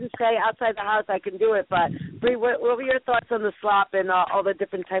done. You can say outside the house I can do it, but Bree, what were your thoughts on the slop and all the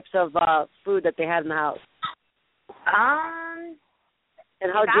different types of food that they had in the house?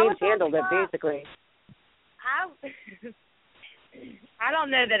 And how James handled it, basically. I don't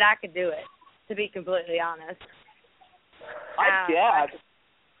know that I could do it, to be completely honest. $500,000.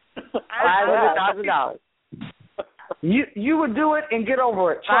 You would do it and get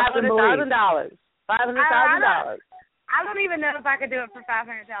over it. $500,000. $500,000. I don't even know if I could do it for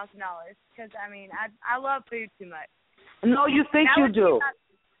 $500,000 because I mean I love food too much. No, you think you do.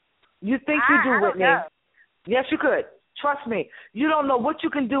 You think you do, Whitney. Know. Yes, you could. Trust me. You don't know what you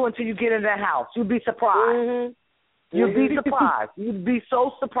can do until you get in that house. You'd be surprised. Mm-hmm. You'd be surprised. You'd be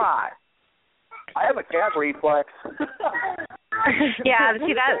so surprised. I have a gag reflex. Yeah,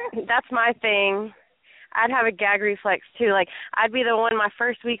 see that's my thing. I'd have a gag reflex too. Like I'd be the one my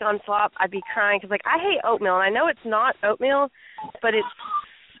first week on slop. I'd be crying because like I hate oatmeal, and I know it's not oatmeal, but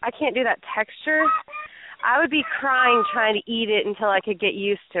I can't do that texture. I would be crying trying to eat it until I could get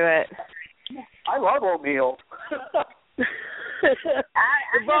used to it. I love oatmeal.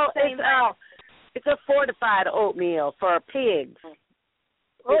 It's a fortified oatmeal for pigs.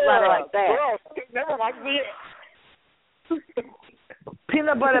 Oh, like that. Well, never mind me.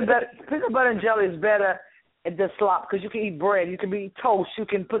 Peanut butter and jelly is better than slop because you can eat bread, you can eat toast, you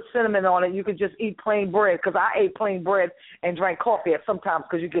can put cinnamon on it, you can just eat plain bread because I ate plain bread and drank coffee at sometimes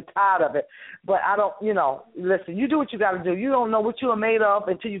because you get tired of it. But I don't, listen, you do what you got to do. You don't know what you are made of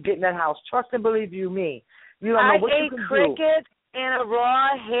until you get in that house. Trust and believe you me. You don't know what you can do. I ate crickets and a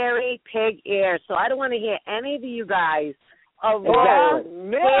raw, hairy pig ear, so I don't want to hear any of you guys. A raw,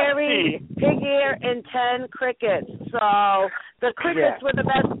 hairy pig ear and 10 crickets. So the crickets were the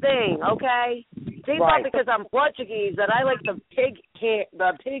best thing, okay? They thought because I'm Portuguese that I like the pig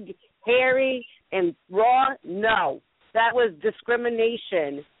hairy and raw. No, that was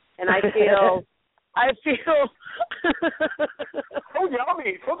discrimination, and I feel so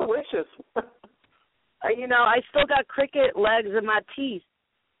yummy, so delicious. I still got cricket legs in my teeth.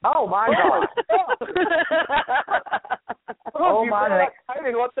 Oh my God! Oh my! I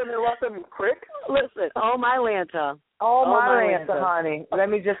didn't let them crick. Listen, oh my Lanta, honey. Let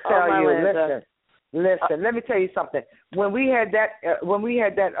me just tell you. Listen. Let me tell you something. When we had that, we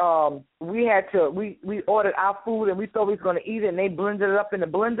ordered our food and we thought we was going to eat it, and they blended it up in the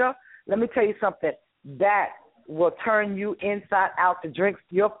blender. Let me tell you something. That will turn you inside out to drink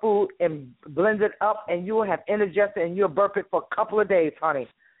your food and blend it up, and you will have indigestion and you'll burp it for a couple of days, honey.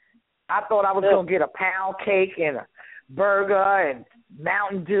 I thought I was going to get a pound cake and a burger and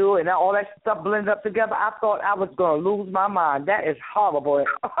Mountain Dew and all that stuff blended up together. I thought I was going to lose my mind. That is horrible.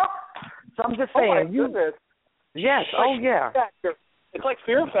 So I'm just saying. Oh, my goodness. Yes, yeah. It's like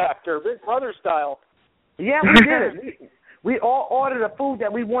Fear Factor, Big Brother style. Yeah, we did it. We all ordered the food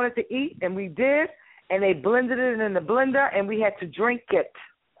that we wanted to eat, and we did, and they blended it in the blender, and we had to drink it.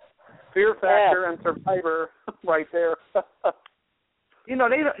 Fear Factor and Survivor right there. You know,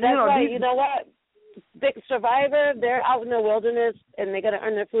 That's right. You know what? Big Survivor, they're out in the wilderness, and they got to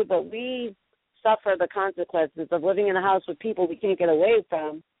earn their food, but we suffer the consequences of living in a house with people we can't get away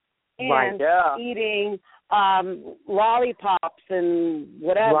from and eating lollipops and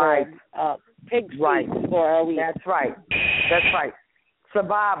whatever, pig feet for a week. That's right.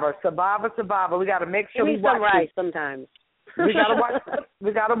 Survivor. We got to make sure we watch rice sometimes. We gotta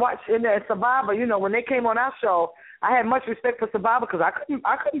watch in there. Survivor. You know, when they came on our show, I had much respect for Survivor because I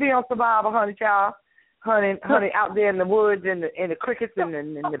couldn't be on Survivor, honey, child. Honey, out there in the woods and the crickets and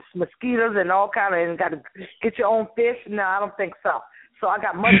the mosquitoes and all kind of, and got to get your own fish. No, I don't think so. So I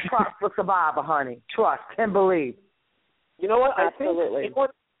got much trust for Survivor, honey. Trust and believe. You know what? Absolutely.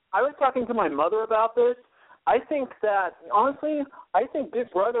 I was talking to my mother about this. I think that, honestly,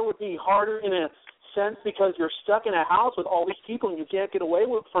 Big Brother would be harder in a sense because you're stuck in a house with all these people and you can't get away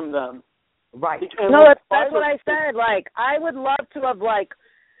from them. Right. And no, that's what I said. Like, I would love to have, like,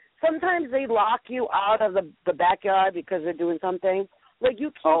 sometimes they lock you out of the backyard because they're doing something. Like,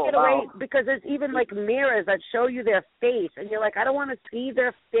 you can't get away because there's even, like, mirrors that show you their face. And you're like, I don't want to see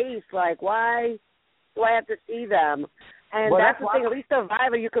their face. Like, why do I have to see them? And that's the thing. At least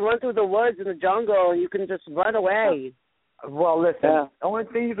Survivor, you can run through the woods in the jungle and you can just run away. Well, listen, the only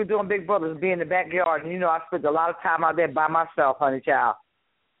thing you can do on Big Brother is be in the backyard. And, you know, I spent a lot of time out there by myself, honey child.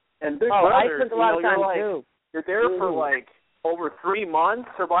 And Big Brother, I spent a lot of time, too. You're there for, like, over 3 months.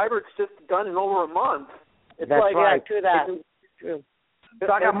 Survivor, it's just done in over a month. It's That's like, right. True that. True.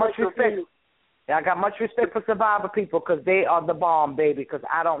 So I got much respect. I got much respect for Survivor people because they are the bomb, baby, because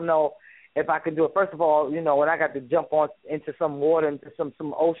I don't know if I could do it. First of all, you know, when I got to jump on into some water, into some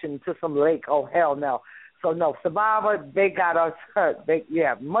ocean, into some lake, oh, hell no. So, no, Survivor, they got us hurt.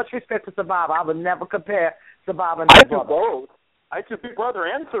 Much respect for Survivor. I would never compare Survivor and Big Brother. I do both. I do Big Brother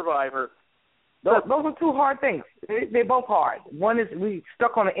and Survivor. Those are two hard things. They're both hard. One is we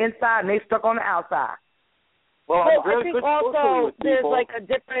stuck on the inside and they stuck on the outside. Well, I think also there's like a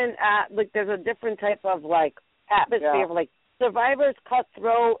different, there's a different type of like atmosphere. Like Survivor's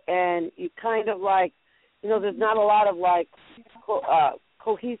cutthroat, and you kind of like, you know, there's not a lot of like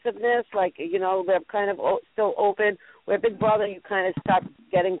cohesiveness. Like, you know, they're kind of still open. Where Big Brother, you kind of start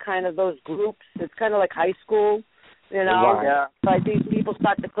getting kind of those groups. It's kind of like high school. You know, like these people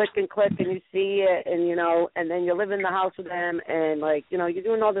start to click, and you see it, and you know, and then you live in the house with them, and like, you know, you're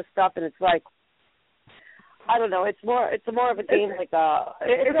doing all this stuff, and it's like, I don't know, it's more of a game, like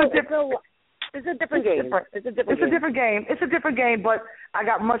it's a different game. It's a different game, but I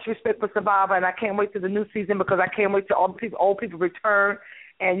got much respect for Survivor, and I can't wait till the new season because I can't wait till all the old people return.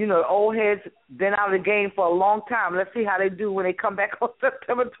 And, you know, the old heads been out of the game for a long time. Let's see how they do when they come back on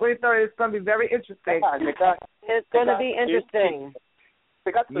September 23rd. It's going to be very interesting. It's going to be interesting.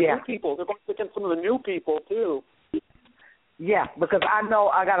 They got some new people. They're going to get some of the new people, too. Yeah, because I know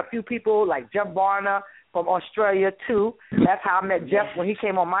I got a few people like Jeff Barner from Australia, too. That's how I met Jeff when he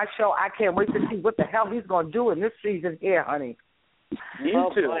came on my show. I can't wait to see what the hell he's going to do in this season here, honey. Me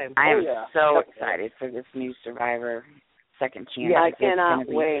too. I am so excited for this new Survivor Second Chance. Yeah, I cannot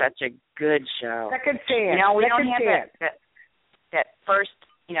wait. Such a good show. Second Chance. You know, we don't have that first,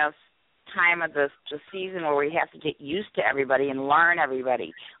 you know, time of the season where we have to get used to everybody and learn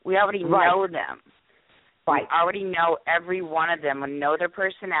everybody. We already know them. Right. We already know every one of them. We know their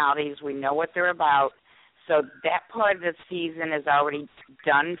personalities. We know what they're about. So that part of the season is already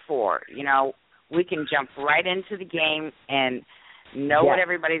done for. You know, we can jump right into the game and know what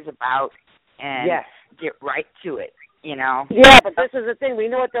everybody's about and get right to it. You know? Yeah, but this is the thing. We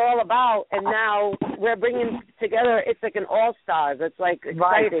know what they're all about, and now we're bringing together, it's like an all-stars. It's like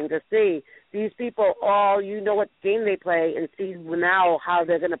exciting to see these people all, you know what game they play, and see now how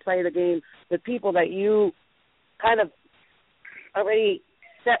they're going to play the game with people that you kind of already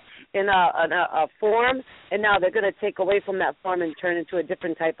set in a form, and now they're going to take away from that form and turn into a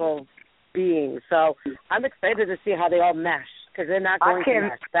different type of being. So I'm excited to see how they all mesh. Because they're not going to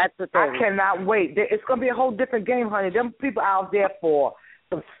match. That's the thing. I cannot wait. It's going to be a whole different game, honey. Them people out there for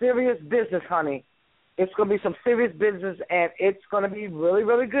some serious business, honey. It's going to be some serious business, and it's going to be really,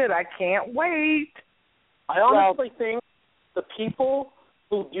 really good. I can't wait. I honestly think the people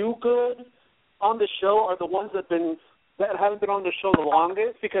who do good on the show are the ones that haven't been on the show the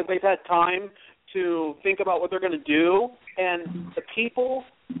longest because they've had time to think about what they're going to do, and the people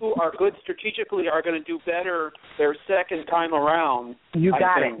who are good strategically are going to do better their second time around. You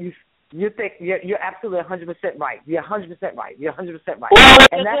got it. You think you're absolutely 100% right. You're 100% right. You're 100% right. Well, it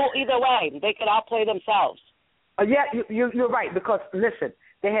could go either way. They could outplay themselves. Yeah, you're right, because listen,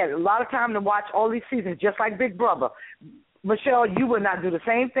 they had a lot of time to watch all these seasons, just like Big Brother. Michelle, you would not do the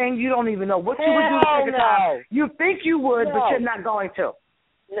same thing. You don't even know what you would do the second time. You think you would, but you're not going to.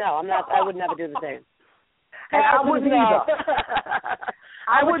 No, I'm not. I would never do the same. And I wouldn't either.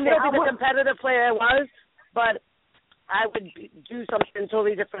 I wouldn't still be the competitive player I was, but I would do something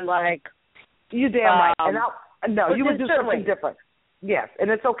totally different. Like you damn right. And you would do something different. Yes, and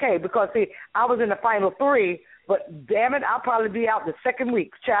it's okay because see, I was in the final 3. But damn it, I'll probably be out the second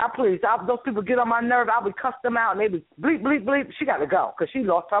week. Child, please. Those people get on my nerve. I would cuss them out, and they would bleep, bleep, bleep. She got to go because she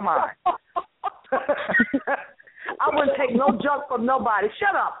lost her mind. I wouldn't take no junk from nobody.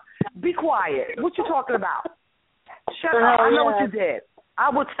 Shut up. Be quiet. What you talking about? Shut up. I know what you did. I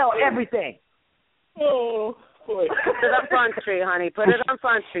would tell everything. Oh, boy. Put it on Front Street, honey. Put it on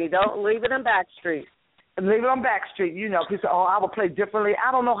Front Street. Don't leave it in Back Street. Leave it on Backstreet, you know. People say, I would play differently.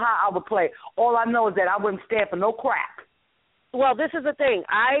 I don't know how I would play. All I know is that I wouldn't stand for no crap. Well, this is the thing.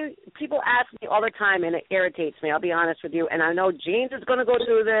 People ask me all the time, and it irritates me. I'll be honest with you. And I know James is going to go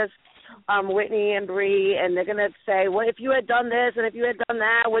through this, Whitney and Bree, and they're going to say, well, if you had done this and if you had done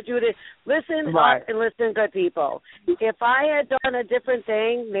that, would you have... Listen up and listen, good people. If I had done a different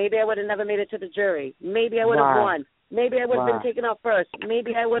thing, maybe I would have never made it to the jury. Maybe I would have won. Maybe I would have been taken out first.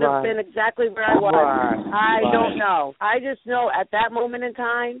 Maybe I would have been exactly where I was. I don't know. I just know at that moment in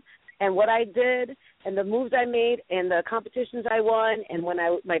time and what I did and the moves I made and the competitions I won and when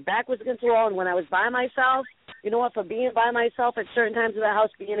my back was against the wall and when I was by myself, you know what, for being by myself at certain times of the house,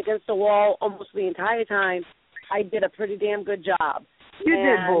 being against the wall almost the entire time, I did a pretty damn good job. You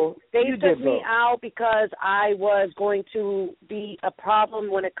did, boo. They took me out because I was going to be a problem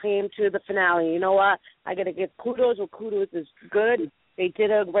when it came to the finale. You know what? I got to give kudos where kudos is good. They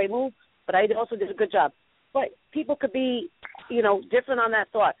did a great move, but I also did a good job. But people could be, different on that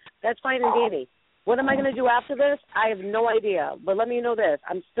thought. That's fine and dandy. What am I going to do after this? I have no idea. But let me know this.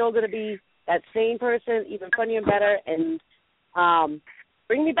 I'm still going to be that same person, even funnier and better, and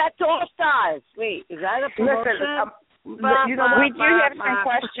bring me back to All Stars. Wait, is that a promotion? Listen, we do have some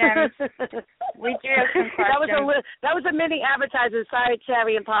questions. We do have some questions. That was a mini advertisement. Sorry,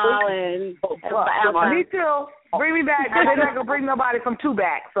 Cherry and Paul and me too. Bring me back. They're not gonna bring nobody from 2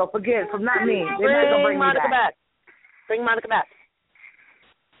 back. So forget from not me. They're not gonna bring Monica me back. Bring Monica back.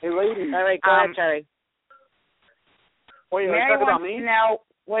 Hey, ladies. All right, go ahead, Cherry. Wait, Mary talking about wants me? to know,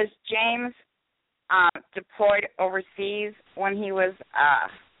 was James deployed overseas when he was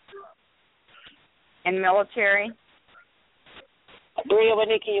in military? Maria,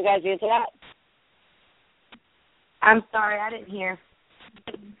 Whitney, can you guys answer that? I'm sorry, I didn't hear.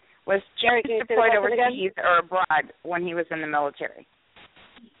 Was James deployed overseas or abroad when he was in the military?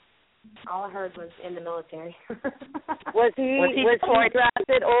 All I heard was in the military. Was he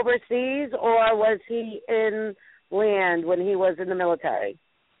drafted overseas or was he in land when he was in the military?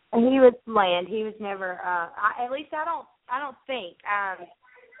 He was land. He was never. At least I don't think.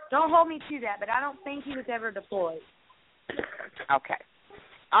 Don't hold me to that, but I don't think he was ever deployed. Okay.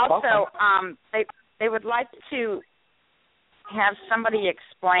 Also, they would like to have somebody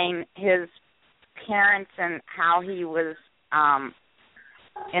explain his parents and how he was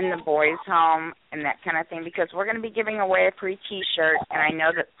in the boys' home and that kind of thing, because we're going to be giving away a free T-shirt, and I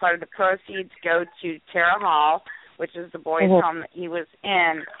know that part of the proceeds go to Terra Hall, which is the boys' home that he was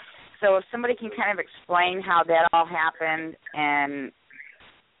in. So if somebody can kind of explain how that all happened and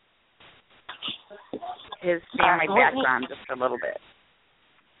his family background just a little bit.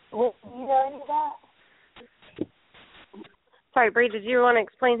 Well, you know any of that? Sorry, Bree, did you want to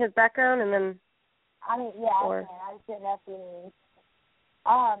explain his background and then? I mean, yeah, I just didn't know if you knew.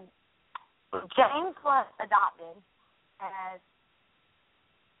 James was adopted as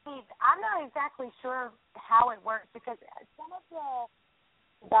I'm not exactly sure how it works because some of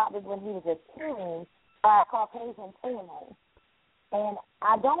the adopted when he was a teen by a Caucasian family, and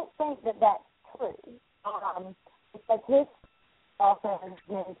I don't think that that's true. Because his also has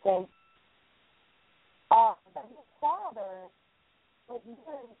been saying, but his father was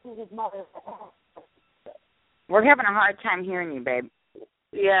married to his mother. We're having a hard time hearing you, babe.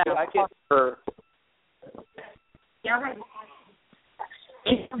 Yeah, I can't hear. Yeah,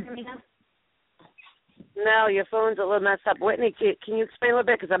 No, your phone's a little messed up. Whitney, can you explain a little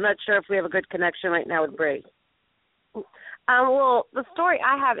bit? Because I'm not sure if we have a good connection right now with Bree. Well, the story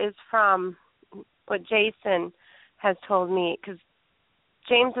I have is from what Jason has told me, because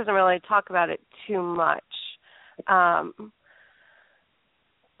James doesn't really talk about it too much.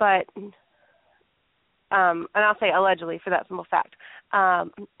 But and I'll say allegedly for that simple fact.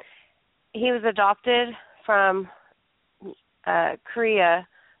 He was adopted from Korea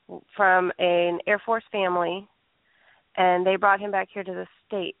from an Air Force family, and they brought him back here to the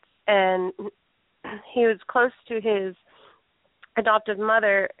States. And he was close to his adoptive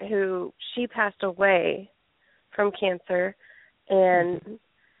mother, who she passed away from cancer, and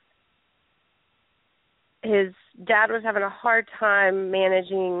his dad was having a hard time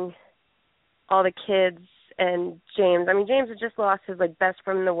managing all the kids and James. I mean, James had just lost his best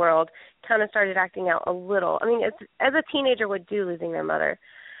friend in the world, kind of started acting out a little. I mean, it's, as a teenager would do, losing their mother.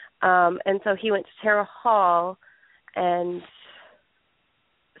 And so he went to Terra Hall and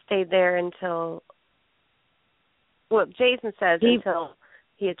stayed there until, well, Jason says until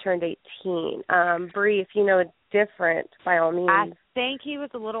he had turned 18. Bree, if you know it different, by all means. I think he was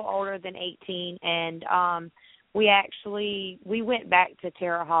a little older than 18, and we went back to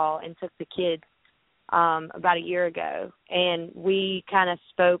Terra Hall and took the kids about a year ago, and we kind of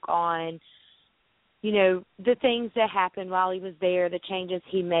spoke on, you know, the things that happened while he was there, the changes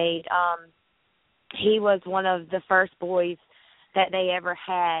he made. He was one of the first boys that they ever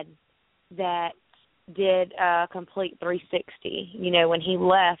had that did a complete 360. You know, when he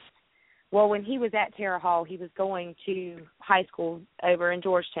left, well, when he was at Terra Hall, he was going to high school over in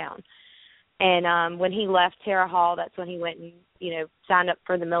Georgetown. And when he left Terra Hall, that's when he went and, you know, signed up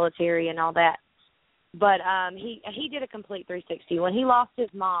for the military and all that. But he did a complete 360. When he lost his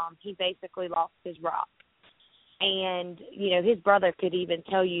mom, he basically lost his rock. And, you know, his brother could even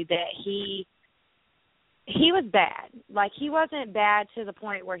tell you that he was bad. Like, he wasn't bad to the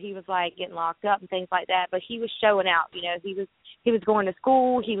point where he was, like, getting locked up and things like that, but he was showing out. You know, he was going to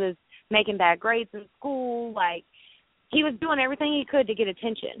school. He was making bad grades in school. Like, he was doing everything he could to get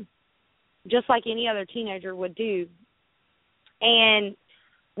attention, just like any other teenager would do. And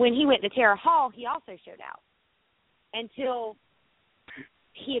when he went to Terra Hall, he also showed out until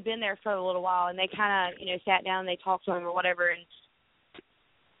he had been there for a little while, and they kind of, you know, sat down and they talked to him or whatever. And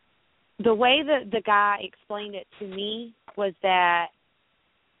the way that the guy explained it to me was that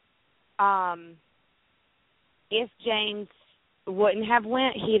if James wouldn't have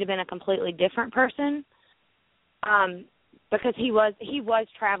went, he'd have been a completely different person, because he was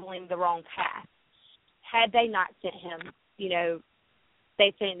traveling the wrong path. Had they not sent him, you know,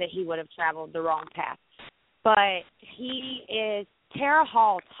 they think that he would have traveled the wrong path. But Terra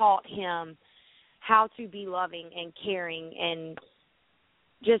Hall taught him how to be loving and caring and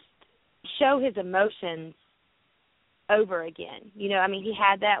just show his emotions over again. You know, I mean, he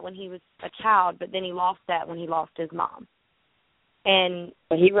had that when he was a child, but then he lost that when he lost his mom. And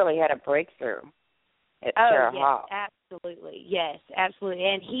but he really had a breakthrough at Terra Hall. Absolutely. Yes, absolutely.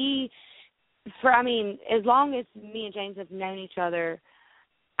 And as long as me and James have known each other,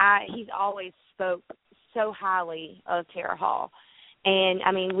 he's always spoke so highly of Terra Hall. And,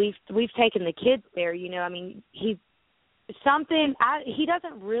 I mean, we've taken the kids there, you know. I mean, he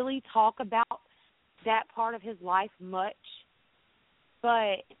doesn't really talk about that part of his life much,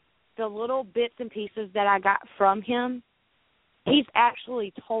 but the little bits and pieces that I got from him, he's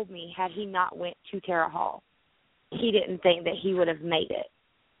actually told me, had he not went to Terra Hall, he didn't think that he would have made it.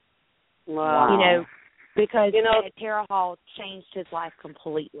 Wow. You know, because Terra Hall changed his life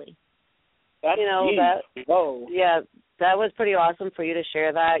completely. That was pretty awesome for you to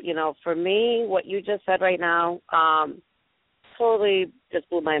share that. You know, for me, what you just said right now, totally just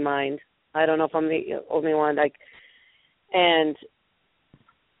blew my mind. I don't know if I'm the only one. And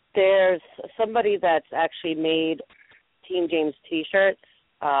there's somebody that's actually made Team James T-shirts.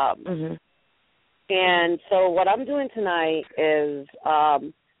 And so what I'm doing tonight is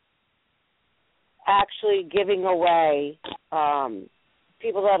actually giving away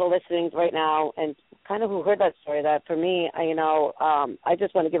people that are listening right now and kind of who heard that story, that for me, I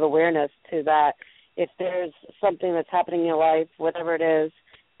just want to give awareness to that. If there's something that's happening in your life, whatever it is,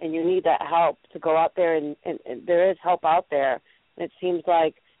 and you need that help, to go out there, and there is help out there. And it seems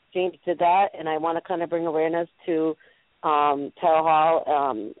like James did that, and I want to kind of bring awareness to Terra Hall.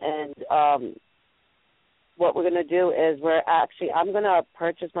 What we're going to do is I'm going to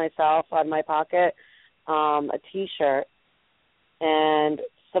purchase myself out of my pocket a T-shirt, and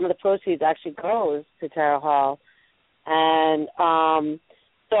some of the proceeds actually goes to Terra Hall. And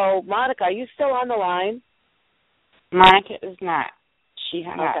so, Monica, are you still on the line? Monica is not. She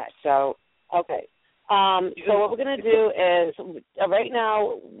hung up. Okay. So what we're going to do is, right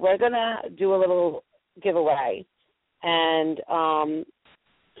now, we're going to do a little giveaway. And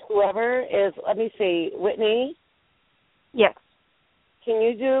whoever is, let me see, Whitney? Yes. can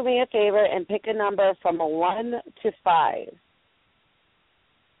you do me a favor and pick a number from a 1 to 5?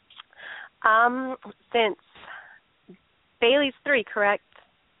 Since Bailey's 3, correct?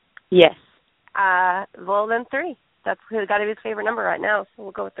 Yes. Well, then 3. That's got to be his favorite number right now, so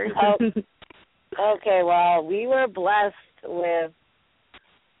we'll go with 3. Okay, well, we were blessed with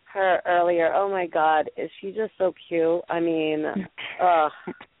her earlier. Oh, my God, is she just so cute? I mean, I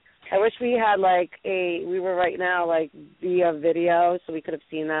wish we had, we were right now, via video, so we could have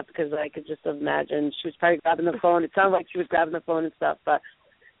seen that, because I could just imagine she was probably grabbing the phone. It sounded like she was grabbing the phone and stuff. But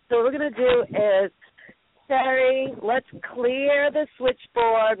so what we're going to do is, Terry, let's clear the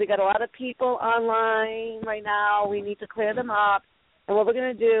switchboard. We got a lot of people online right now. We need to clear them up. And what we're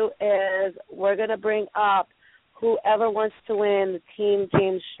going to do is we're going to bring up whoever wants to win the Team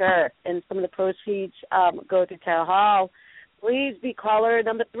James shirt. And some of the proceeds go to Town Hall. Please be caller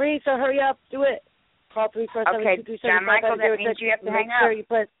number 3, so hurry up. Do it. Call 347-237-5506. Okay, John Michael, that means you have to hang up. Make sure you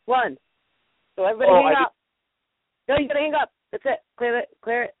put 1. So everybody hang up. No, you got to hang up. That's it. Clear it.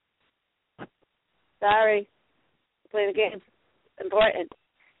 Clear it. Sorry. Play the game. Important.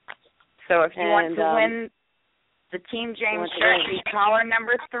 So if you want to win the Team James shirt, be caller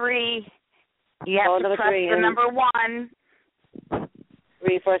number 3. You have to press the number 1.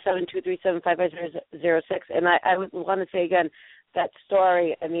 347-237-5506. And I would want to say again, that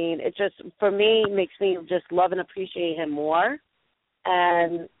story, I mean, it just, for me, makes me just love and appreciate him more.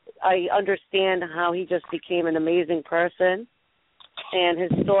 And I understand how he just became an amazing person. And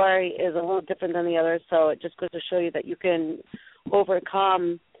his story is a little different than the others, so it just goes to show you that you can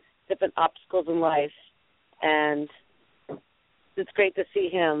overcome different obstacles in life. And it's great to see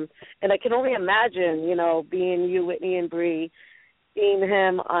him. And I can only imagine, being you, Whitney, and Bree, seeing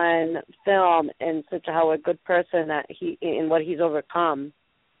him on film and how a good person that he and what he's overcome.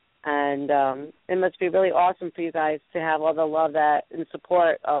 And it must be really awesome for you guys to have all the love that and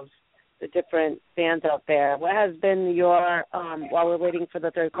support of the different fans out there. What has been your, while we're waiting for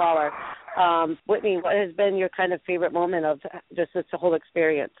the third caller, Whitney, what has been your kind of favorite moment of just this whole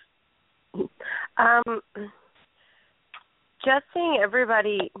experience? Just seeing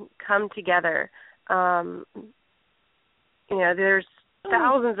everybody come together. There's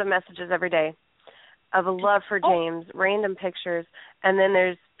thousands of messages every day of a love for James, random pictures, and then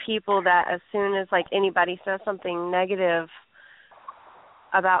there's people that as soon as anybody says something negative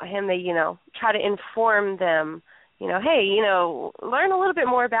about him, they try to inform them, hey, learn a little bit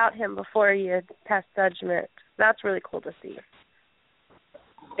more about him before you pass judgment. That's really cool to see.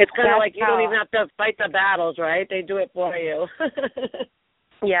 It's kind of like you don't even have to fight the battles, right? They do it for you.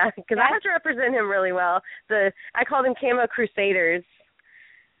 Yeah, because I have to represent him really well. I call them Camo Crusaders,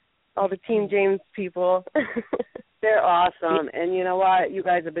 all the Team James people. They're awesome. And you know what? You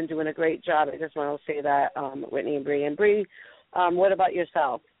guys have been doing a great job. I just want to say that, Whitney and Bree. And Bree, what about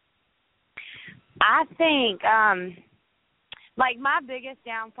yourself? I think, my biggest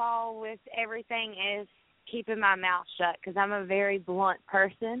downfall with everything is keeping my mouth shut, because I'm a very blunt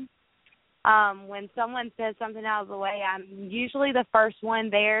person. When someone says something out of the way, I'm usually the first one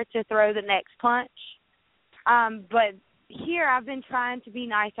there to throw the next punch. But here I've been trying to be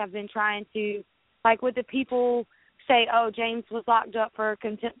nice. I've been trying to, with the people say, oh, James was locked up for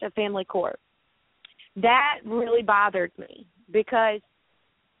contempt of family court. That really bothered me, because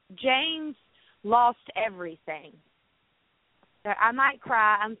James lost everything. I might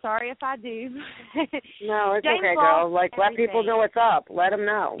cry. I'm sorry if I do. No, it's James okay, girl. Let people know what's up. Let them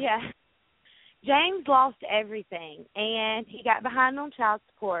know. Yeah. James lost everything, and he got behind on child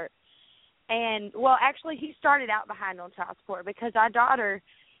support. And, actually, he started out behind on child support because our daughter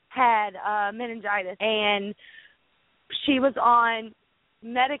had meningitis, and she was on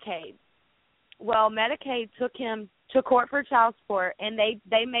Medicaid. Well, Medicaid took him to court for child support, and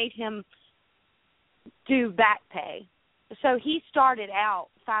they made him do back pay. So he started out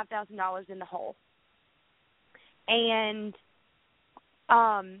 $5,000 in the hole. And,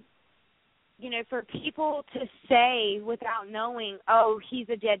 for people to say without knowing, oh, he's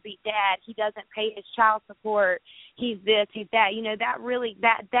a deadbeat dad, he doesn't pay his child support, he's this, he's that, that really,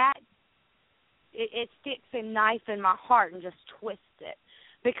 it sticks a knife in my heart and just twists it.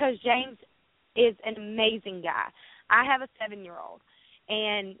 Because James is an amazing guy. I have a 7-year-old,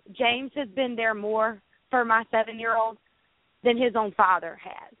 and James has been there more for my 7-year-old than his own father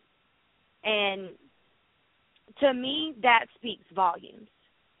has. And to me, that speaks volumes.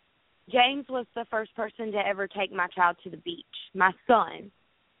 James was the first person to ever take my child to the beach, my son,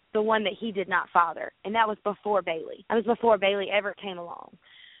 the one that he did not father, and that was before Bailey. That was before Bailey ever came along.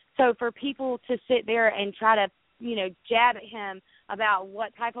 So for people to sit there and try to, jab at him about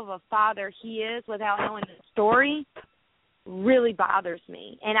what type of a father he is without knowing the story, really bothers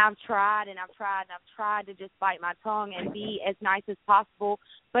me. And I've tried to just bite my tongue and be as nice as possible.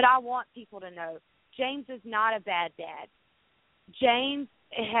 But I want people to know James is not a bad dad. James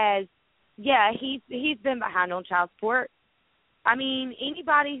has, he's been behind on child support. I mean,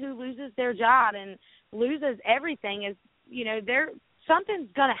 anybody who loses their job and loses everything is, something's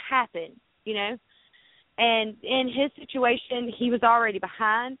going to happen, And in his situation, he was already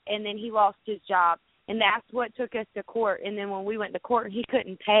behind, and then he lost his job. And that's what took us to court. And then when we went to court and he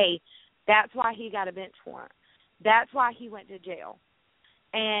couldn't pay, that's why he got a bench warrant. That's why he went to jail.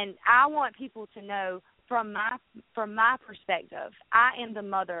 And I want people to know from my perspective, I am the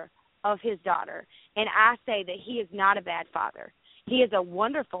mother of his daughter. And I say that he is not a bad father. He is a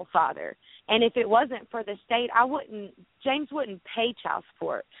wonderful father. And if it wasn't for the state, James wouldn't pay child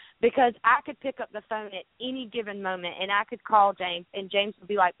support, because I could pick up the phone at any given moment and I could call James and James would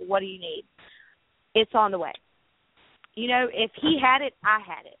be like, what do you need? It's on the way. If he had it, I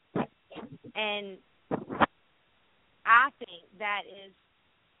had it. And I think that is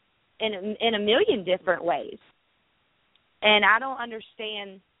in a million different ways. And I don't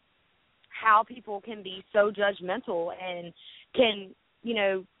understand how people can be so judgmental and can,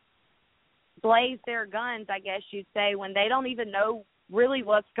 blaze their guns, I guess you'd say, when they don't even know really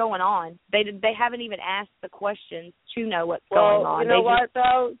what's going on. They haven't even asked the questions to know what's going on. You know what,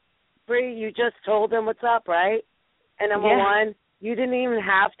 though? Bree, you just told them what's up, right? And number one, you didn't even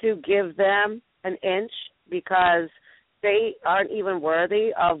have to give them an inch, because they aren't even worthy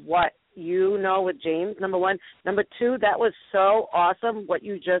of what you know with James, number one. Number two, that was so awesome what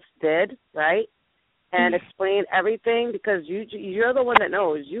you just did, right? And explain everything, because you're the one that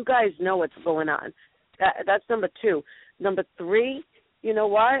knows. You guys know what's going on. That's number two. Number three, you know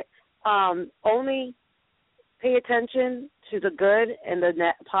what? Only pay attention to the good and the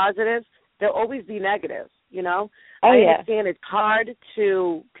positive. There'll always be negatives, I understand it's hard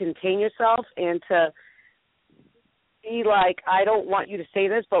to contain yourself and to be like, I don't want you to say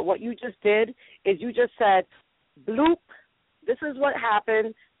this, but what you just did is you just said, bloop, this is what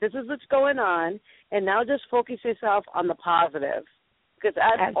happened, this is what's going on, and now just focus yourself on the positive, because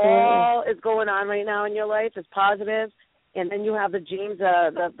that's all is going on right now in your life is positive. And then you have the James,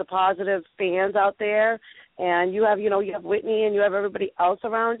 the positive fans out there, and you have Whitney, and you have everybody else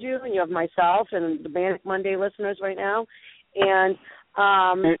around you, and you have myself and the Manic Monday listeners right now. And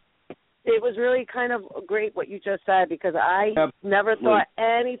it was really kind of great what you just said, because I never thought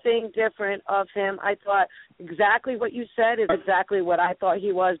anything different of him. I thought exactly what you said is exactly what I thought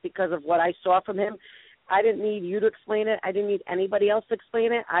he was, because of what I saw from him. I didn't need you to explain it. I didn't need anybody else to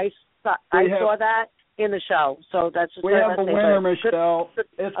explain it. I saw that in the show. So that's just we what have a winner, Michelle.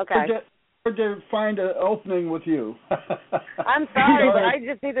 It's okay. Hard to find an opening with you. I'm sorry, but I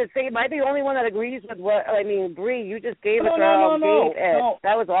just need to say, am I the only one that agrees with what, Bree, you just gave it, girl. No.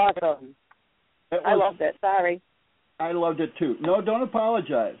 That was awesome. I loved it. Sorry. I loved it too. No, don't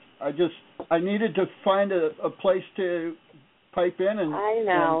apologize. I needed to find a place to pipe in. And I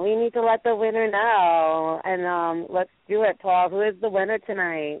know. We need to let the winner know. And let's do it, Paul. Who is the winner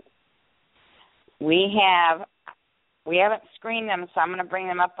tonight? We haven't screened them, so I'm going to bring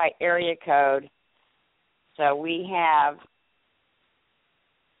them up by area code. So we have,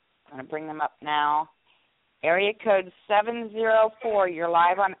 I'm going to bring them up now. Area code 704, you're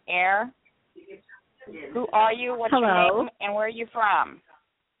live on air. Who are you? What's your name? And where are you from?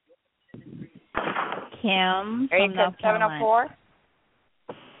 Kim. Area code 704?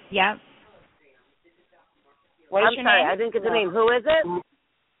 Yep. What is your name? I didn't get the name. Who is it?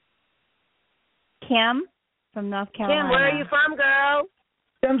 Kim from North Carolina. Kim, where are you from, girl?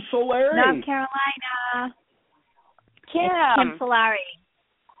 Kim Solari. North Carolina. Kim Solari.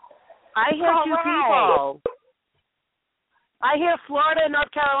 I hear two people. I hear Florida and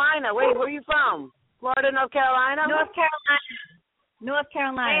North Carolina. Wait, where are you from? Florida, North Carolina? North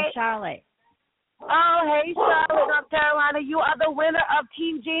Carolina, hey. Charlotte. Oh, hey, Charlotte, North Carolina. You are the winner of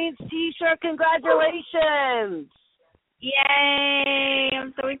Team James T-shirt. Congratulations. Yay.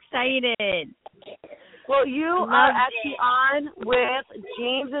 I'm so excited. Well, you are actually on with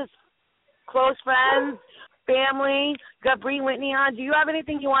James's close friends, family. Got Bree Whitney on. Do you have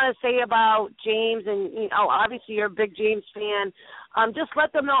anything you want to say about James? And obviously you're a big James fan. Just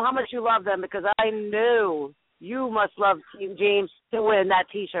let them know how much you love them, because I knew you must love Team James to win that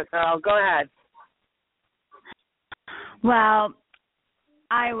T-shirt, girl. Go ahead. Well,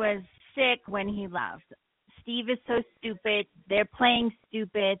 I was sick when he left. Steve is so stupid. They're playing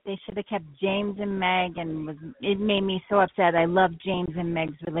stupid. They should have kept James and Meg, and it made me so upset. I love James and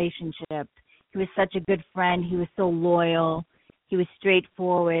Meg's relationship. He was such a good friend. He was so loyal. He was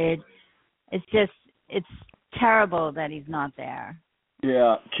straightforward. It's terrible that he's not there.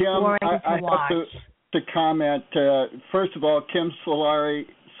 Yeah, Kim, Boring I to watch. have to comment. First of all, Kim Solari.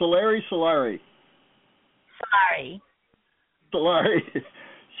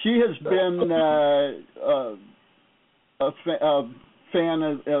 She has been a fan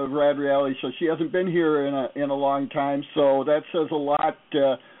of Rad Reality Show. She hasn't been here in a long time, so that says a lot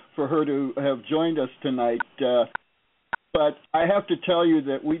for her to have joined us tonight. But I have to tell you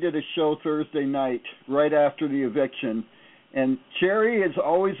that we did a show Thursday night right after the eviction, and Cherry is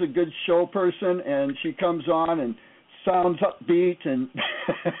always a good show person, and she comes on and sounds upbeat and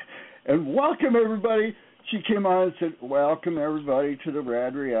and welcome everybody. She came on and said, "Welcome everybody to the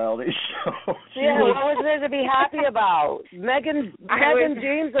Rad Reality Show." What was there to be happy about? Megan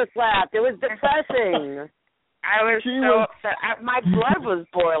James was slapped. It was depressing. I was upset. My blood was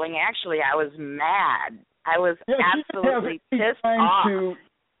boiling. Actually, I was mad. I was absolutely pissed off.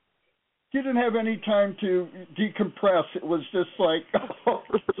 She didn't have any time to decompress. It was just like, oh,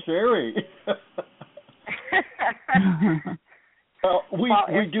 Sherry. Well, we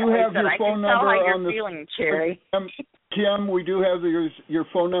do have your phone number on the feeling, Cherry. Kim, we do have your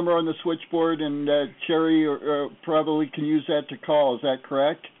phone number on the switchboard, and Cherry probably can use that to call. Is that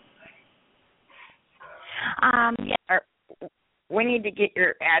correct? Yeah. We need to get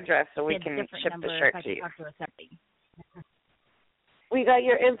your address so we can ship the shirt to you. We got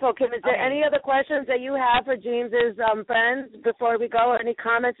your info, Kim. Is there any other questions that you have for James's friends before we go? Any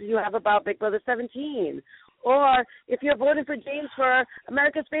comments you have about Big Brother 17? Or if you're voting for James for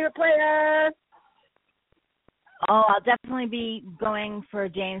America's Favorite Player? Oh, I'll definitely be going for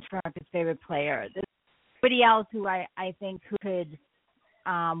James for America's Favorite Player. There's nobody else who I think who could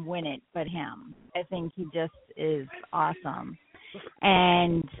win it but him. I think he just is awesome.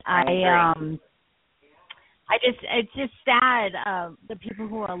 And it's just sad, the people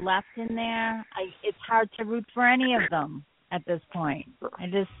who are left in there. It's hard to root for any of them at this point. I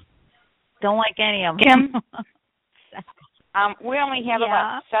just don't like any of them. Kim, we only have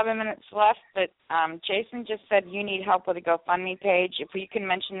about 7 minutes left, but Jason just said you need help with a GoFundMe page. If you can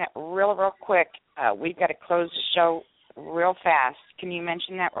mention that real quick, we've got to close the show real fast. Can you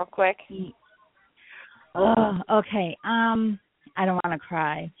mention that real quick? Oh, okay. I don't want to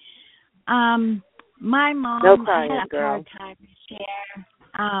cry. My mom had a hard time this year.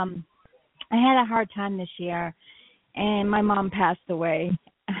 I had a hard time this year, and my mom passed away.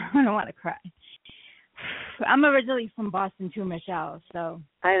 I don't want to cry. I'm originally from Boston too, Michelle. So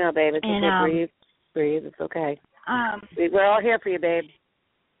I know, babe. It's okay. Breathe. It's okay. We're all here for you, babe.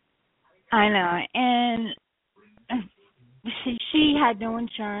 I know, and she had no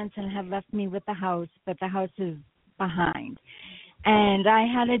insurance and had left me with the house, but the house is behind. And I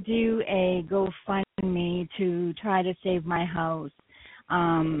had to do a GoFundMe to try to save my house.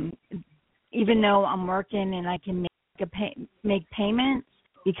 Even though I'm working and I can make payments,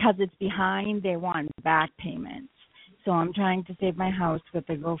 because it's behind, they want back payments. So I'm trying to save my house with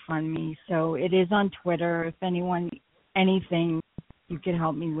a GoFundMe. So it is on Twitter. If anything you could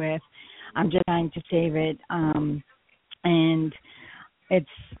help me with, I'm just trying to save it. And it's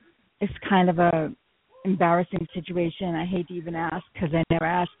kind of a embarrassing situation. I hate to even ask because I never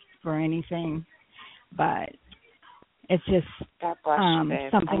asked for anything, but it's just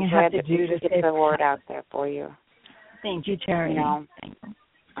something I have to do to get the word out there for you. Thank you, Terry.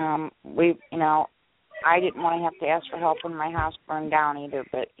 I didn't want to have to ask for help when my house burned down either,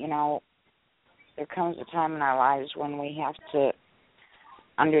 but there comes a time in our lives when we have to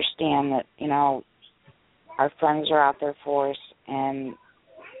understand that our friends are out there for us and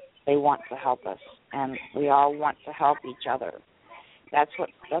they want to help us, and we all want to help each other. That's what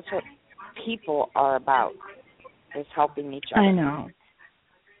people are about, is helping each other. I know.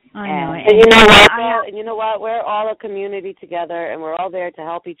 And you know what? We're all a community together, and we're all there to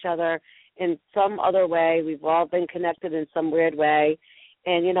help each other in some other way. We've all been connected in some weird way.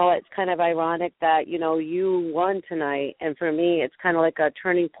 And, it's kind of ironic that, you won tonight. And for me, it's kind of like a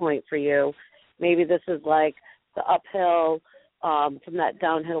turning point for you. Maybe this is like the uphill from that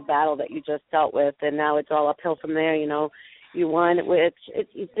downhill battle that you just dealt with, and now it's all uphill from there. You won.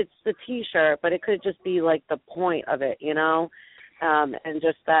 It's the T-shirt, but it could just be like the point of it, and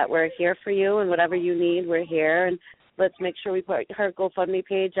just that we're here for you, and whatever you need, we're here. And let's make sure we put her GoFundMe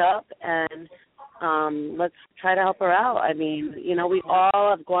page up, and let's try to help her out. I mean, we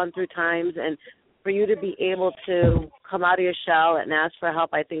all have gone through times, and for you to be able to come out of your shell and ask for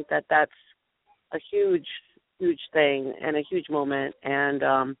help, I think that that's a huge thing and a huge moment. And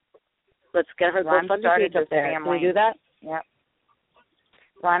let's get her GoFundMe page up there. Can we do that? Yep.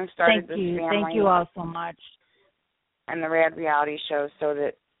 Ron started this family. Thank you all so much. And the Rad Reality Show, so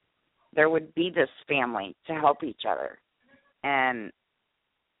that there would be this family to help each other. And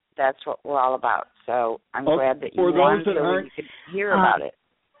that's what we're all about. So I'm glad that you wanted to hear about it.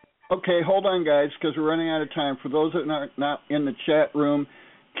 Okay, hold on, guys, because we're running out of time. For those that are not in the chat room,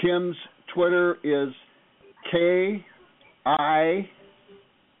 Kim's Twitter is K-I,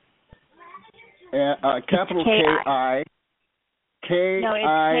 capital K-I. No,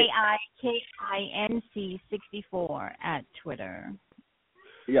 it's K-I-N-C 64 at Twitter.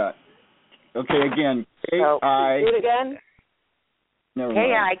 Yeah. Okay, again, K-I. Do it again.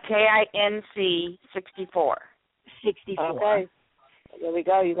 K-I-K-I-N-C 64. 64. Okay. There we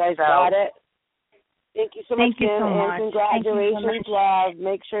go. You guys got it. Thank you so much, Kim, and congratulations, love.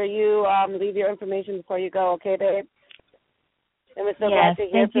 Make sure you leave your information before you go, okay, babe? And we're so glad to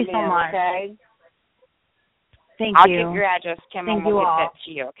hear from you, okay? I'll give your address, Kim, and we'll get that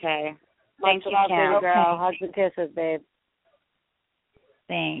to you, okay? Thank you, Kim. Girl. Hugs and kisses, babe.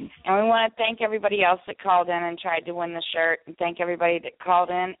 Thanks. And we want to thank everybody else that called in and tried to win the shirt, and thank everybody that called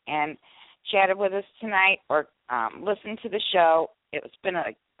in and chatted with us tonight or listened to the show. It's been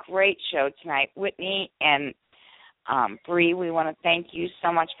a great show tonight. Whitney and Bree, we want to thank you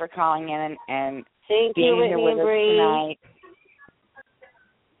so much for calling in and being here with us tonight.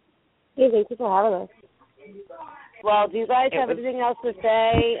 Hey, thank you for having us. Well, do you guys have anything else to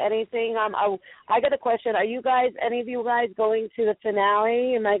say? Anything? I got a question. Are you guys, any of you guys, going to the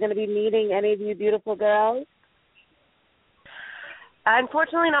finale? Am I going to be meeting any of you beautiful girls?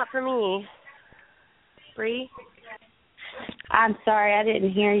 Unfortunately, not for me. Bree? I'm sorry, I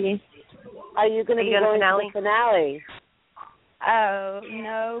didn't hear you. Are you going to be going to the finale? Oh,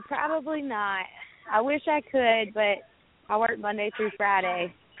 no, probably not. I wish I could, but I work Monday through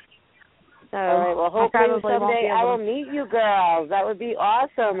Friday. So all right, well, hopefully someday I will meet you girls. That would be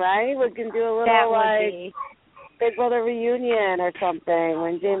awesome, right? We can do a little, Big Brother reunion or something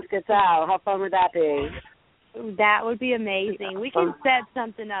when James gets out. How fun would that be? That would be amazing. We can set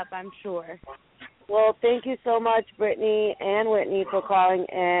something up, I'm sure. Well, thank you so much, Brittany and Whitney, for calling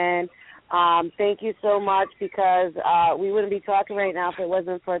in. Thank you so much, because we wouldn't be talking right now if it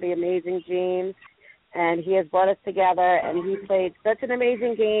wasn't for the amazing James. And he has brought us together, and he played such an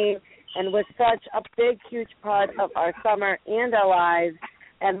amazing game and was such a big, huge part of our summer and our lives,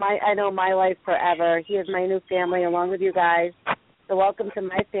 and I know my life forever. He is my new family along with you guys. So welcome to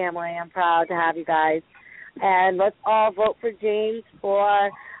my family. I'm proud to have you guys. And let's all vote for James for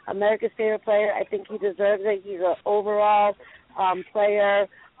America's Favorite Player. I think he deserves it. He's an overall player,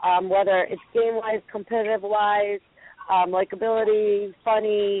 whether it's game-wise, competitive-wise, likability,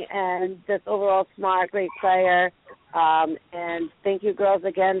 funny, and just overall smart, great player. And thank you, girls,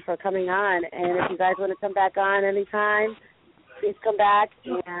 again for coming on. And if you guys want to come back on anytime, please come back.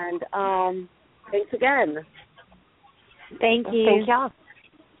 And thanks again. Thank you. Thank y'all.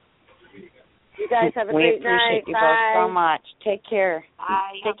 You guys have a great night. We appreciate you both so much. Take care.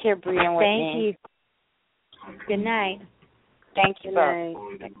 Bye. Take care, Bree and Whitney. Thank you. Good night. Thank you Good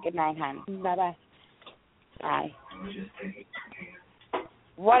both. night. Good night, hon. Bye-bye. Bye.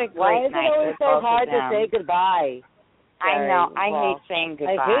 What a great Why is it night always with so both hard of to them. say goodbye? I know. I hate saying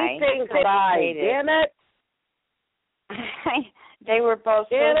goodbye. I hate saying goodbye. Damn it. They were both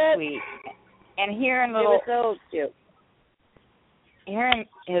so Damn sweet. And hearing They were so cute. Hearing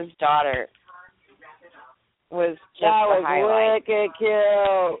his daughter was just that the was highlight. Wicked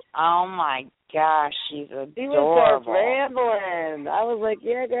cute. Oh my gosh, she's adorable. He was just rambling. I was like,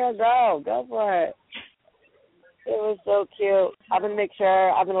 yeah, girl, go for it. It was so cute. I'm gonna make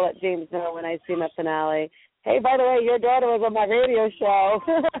sure. I'm gonna let James know when I see my finale. Hey, by the way, your daughter was on my radio show.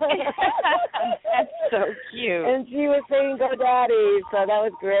 That's so cute. And she was saying "Go Daddy," so that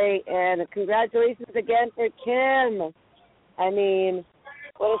was great. And congratulations again for Kim. I mean,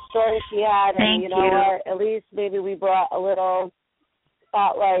 what a story she had. And you know what? At least maybe we brought a little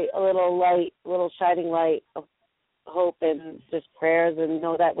spotlight, a little light, a little shining light of hope and just prayers, and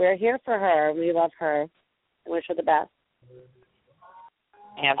know that we're here for her. We love her and wish her the best.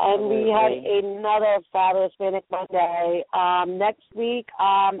 Absolutely. And we had another fabulous Manic Monday. Next week,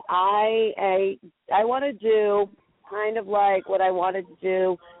 I want to do kind of like what I wanted to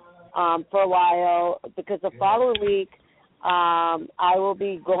do for a while, because the following week I will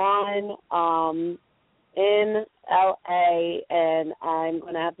be gone in LA, and I'm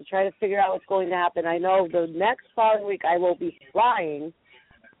going to have to try to figure out what's going to happen. I know the next following week I will be flying,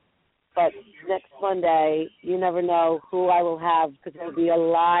 but next Monday, you never know who I will have, because it will be a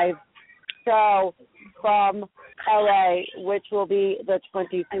live show from LA, which will be the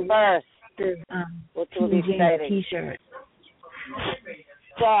 21st, which will be exciting. T-shirt.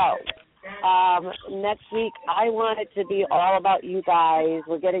 So, Next week, I want it to be all about you guys.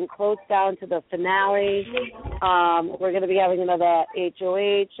 We're getting close down to the finale. We're going to be having another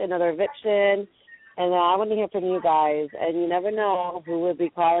HOH, another eviction, and I want to hear from you guys. And you never know who will be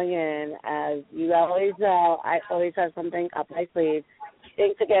calling in. As you always know, I always have something up my sleeve.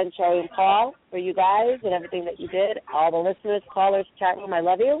 Thanks again, Cherry and Paul, for you guys and everything that you did. All the listeners, callers, chat room, I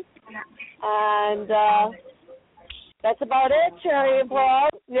love you. And that's about it, Cherry and Paul.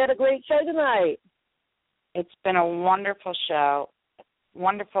 You had a great show tonight. It's been a wonderful show.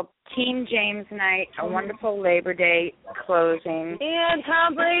 Wonderful Team James night, a wonderful Labor Day closing. And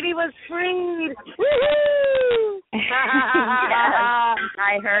Tom Brady was freed. Woohoo! Yes,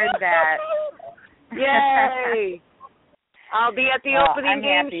 I heard that. Yay! I'll be at the opening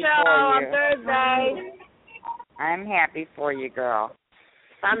game show on Thursday. I'm happy for you, girl.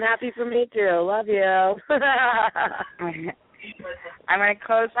 I'm happy for me too. Love you. I'm going to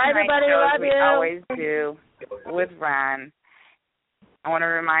close tonight's show as we always do with Ron. I want to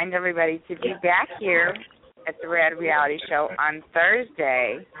remind everybody to be back here at the Rad Reality Show on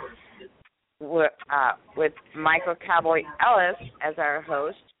Thursday with Michael Cowboy Ellis as our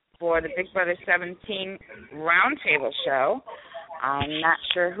host for the Big Brother 17 Roundtable Show. I'm not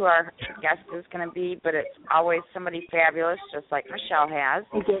sure who our guest is going to be, but it's always somebody fabulous, just like Michelle has.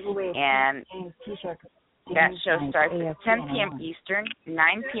 And that show starts at 10 p.m. Eastern,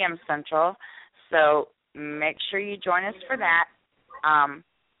 9 p.m. Central. So make sure you join us for that.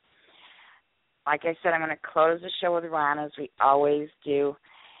 Like I said, I'm going to close the show with Ron, as we always do.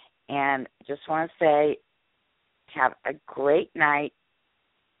 And just want to say, have a great night.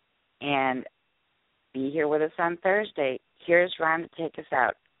 And be here with us on Thursday. Here's Ron to take us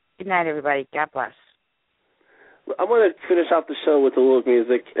out. Good night, everybody. God bless. I want to finish off the show with a little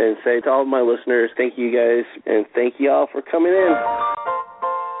music and say to all of my listeners, thank you guys, and thank you all for coming in.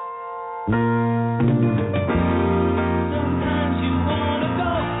 Sometimes you want to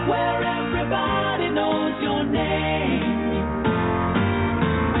go where everybody knows your name,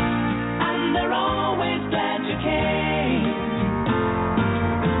 and they're always glad you came.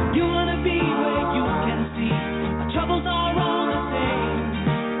 You want to be where you can see our troubles are all the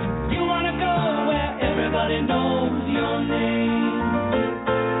same. You want to go where everybody knows your name.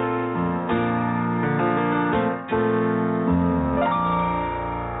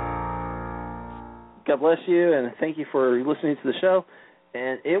 God bless you, and thank you for listening to the show.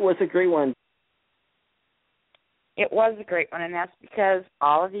 And it was a great one. It was a great one, and that's because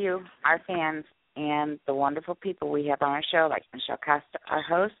all of you, our fans, and the wonderful people we have on our show, like Michelle COSTA, our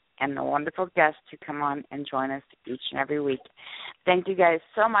host, and the wonderful guests who come on and join us each and every week. Thank you guys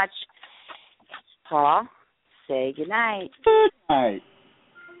so much. Paul, say good night. Good night.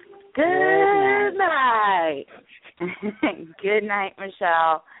 Good night. Good night,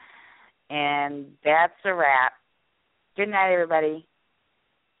 Michelle. And that's a wrap. Good night, everybody.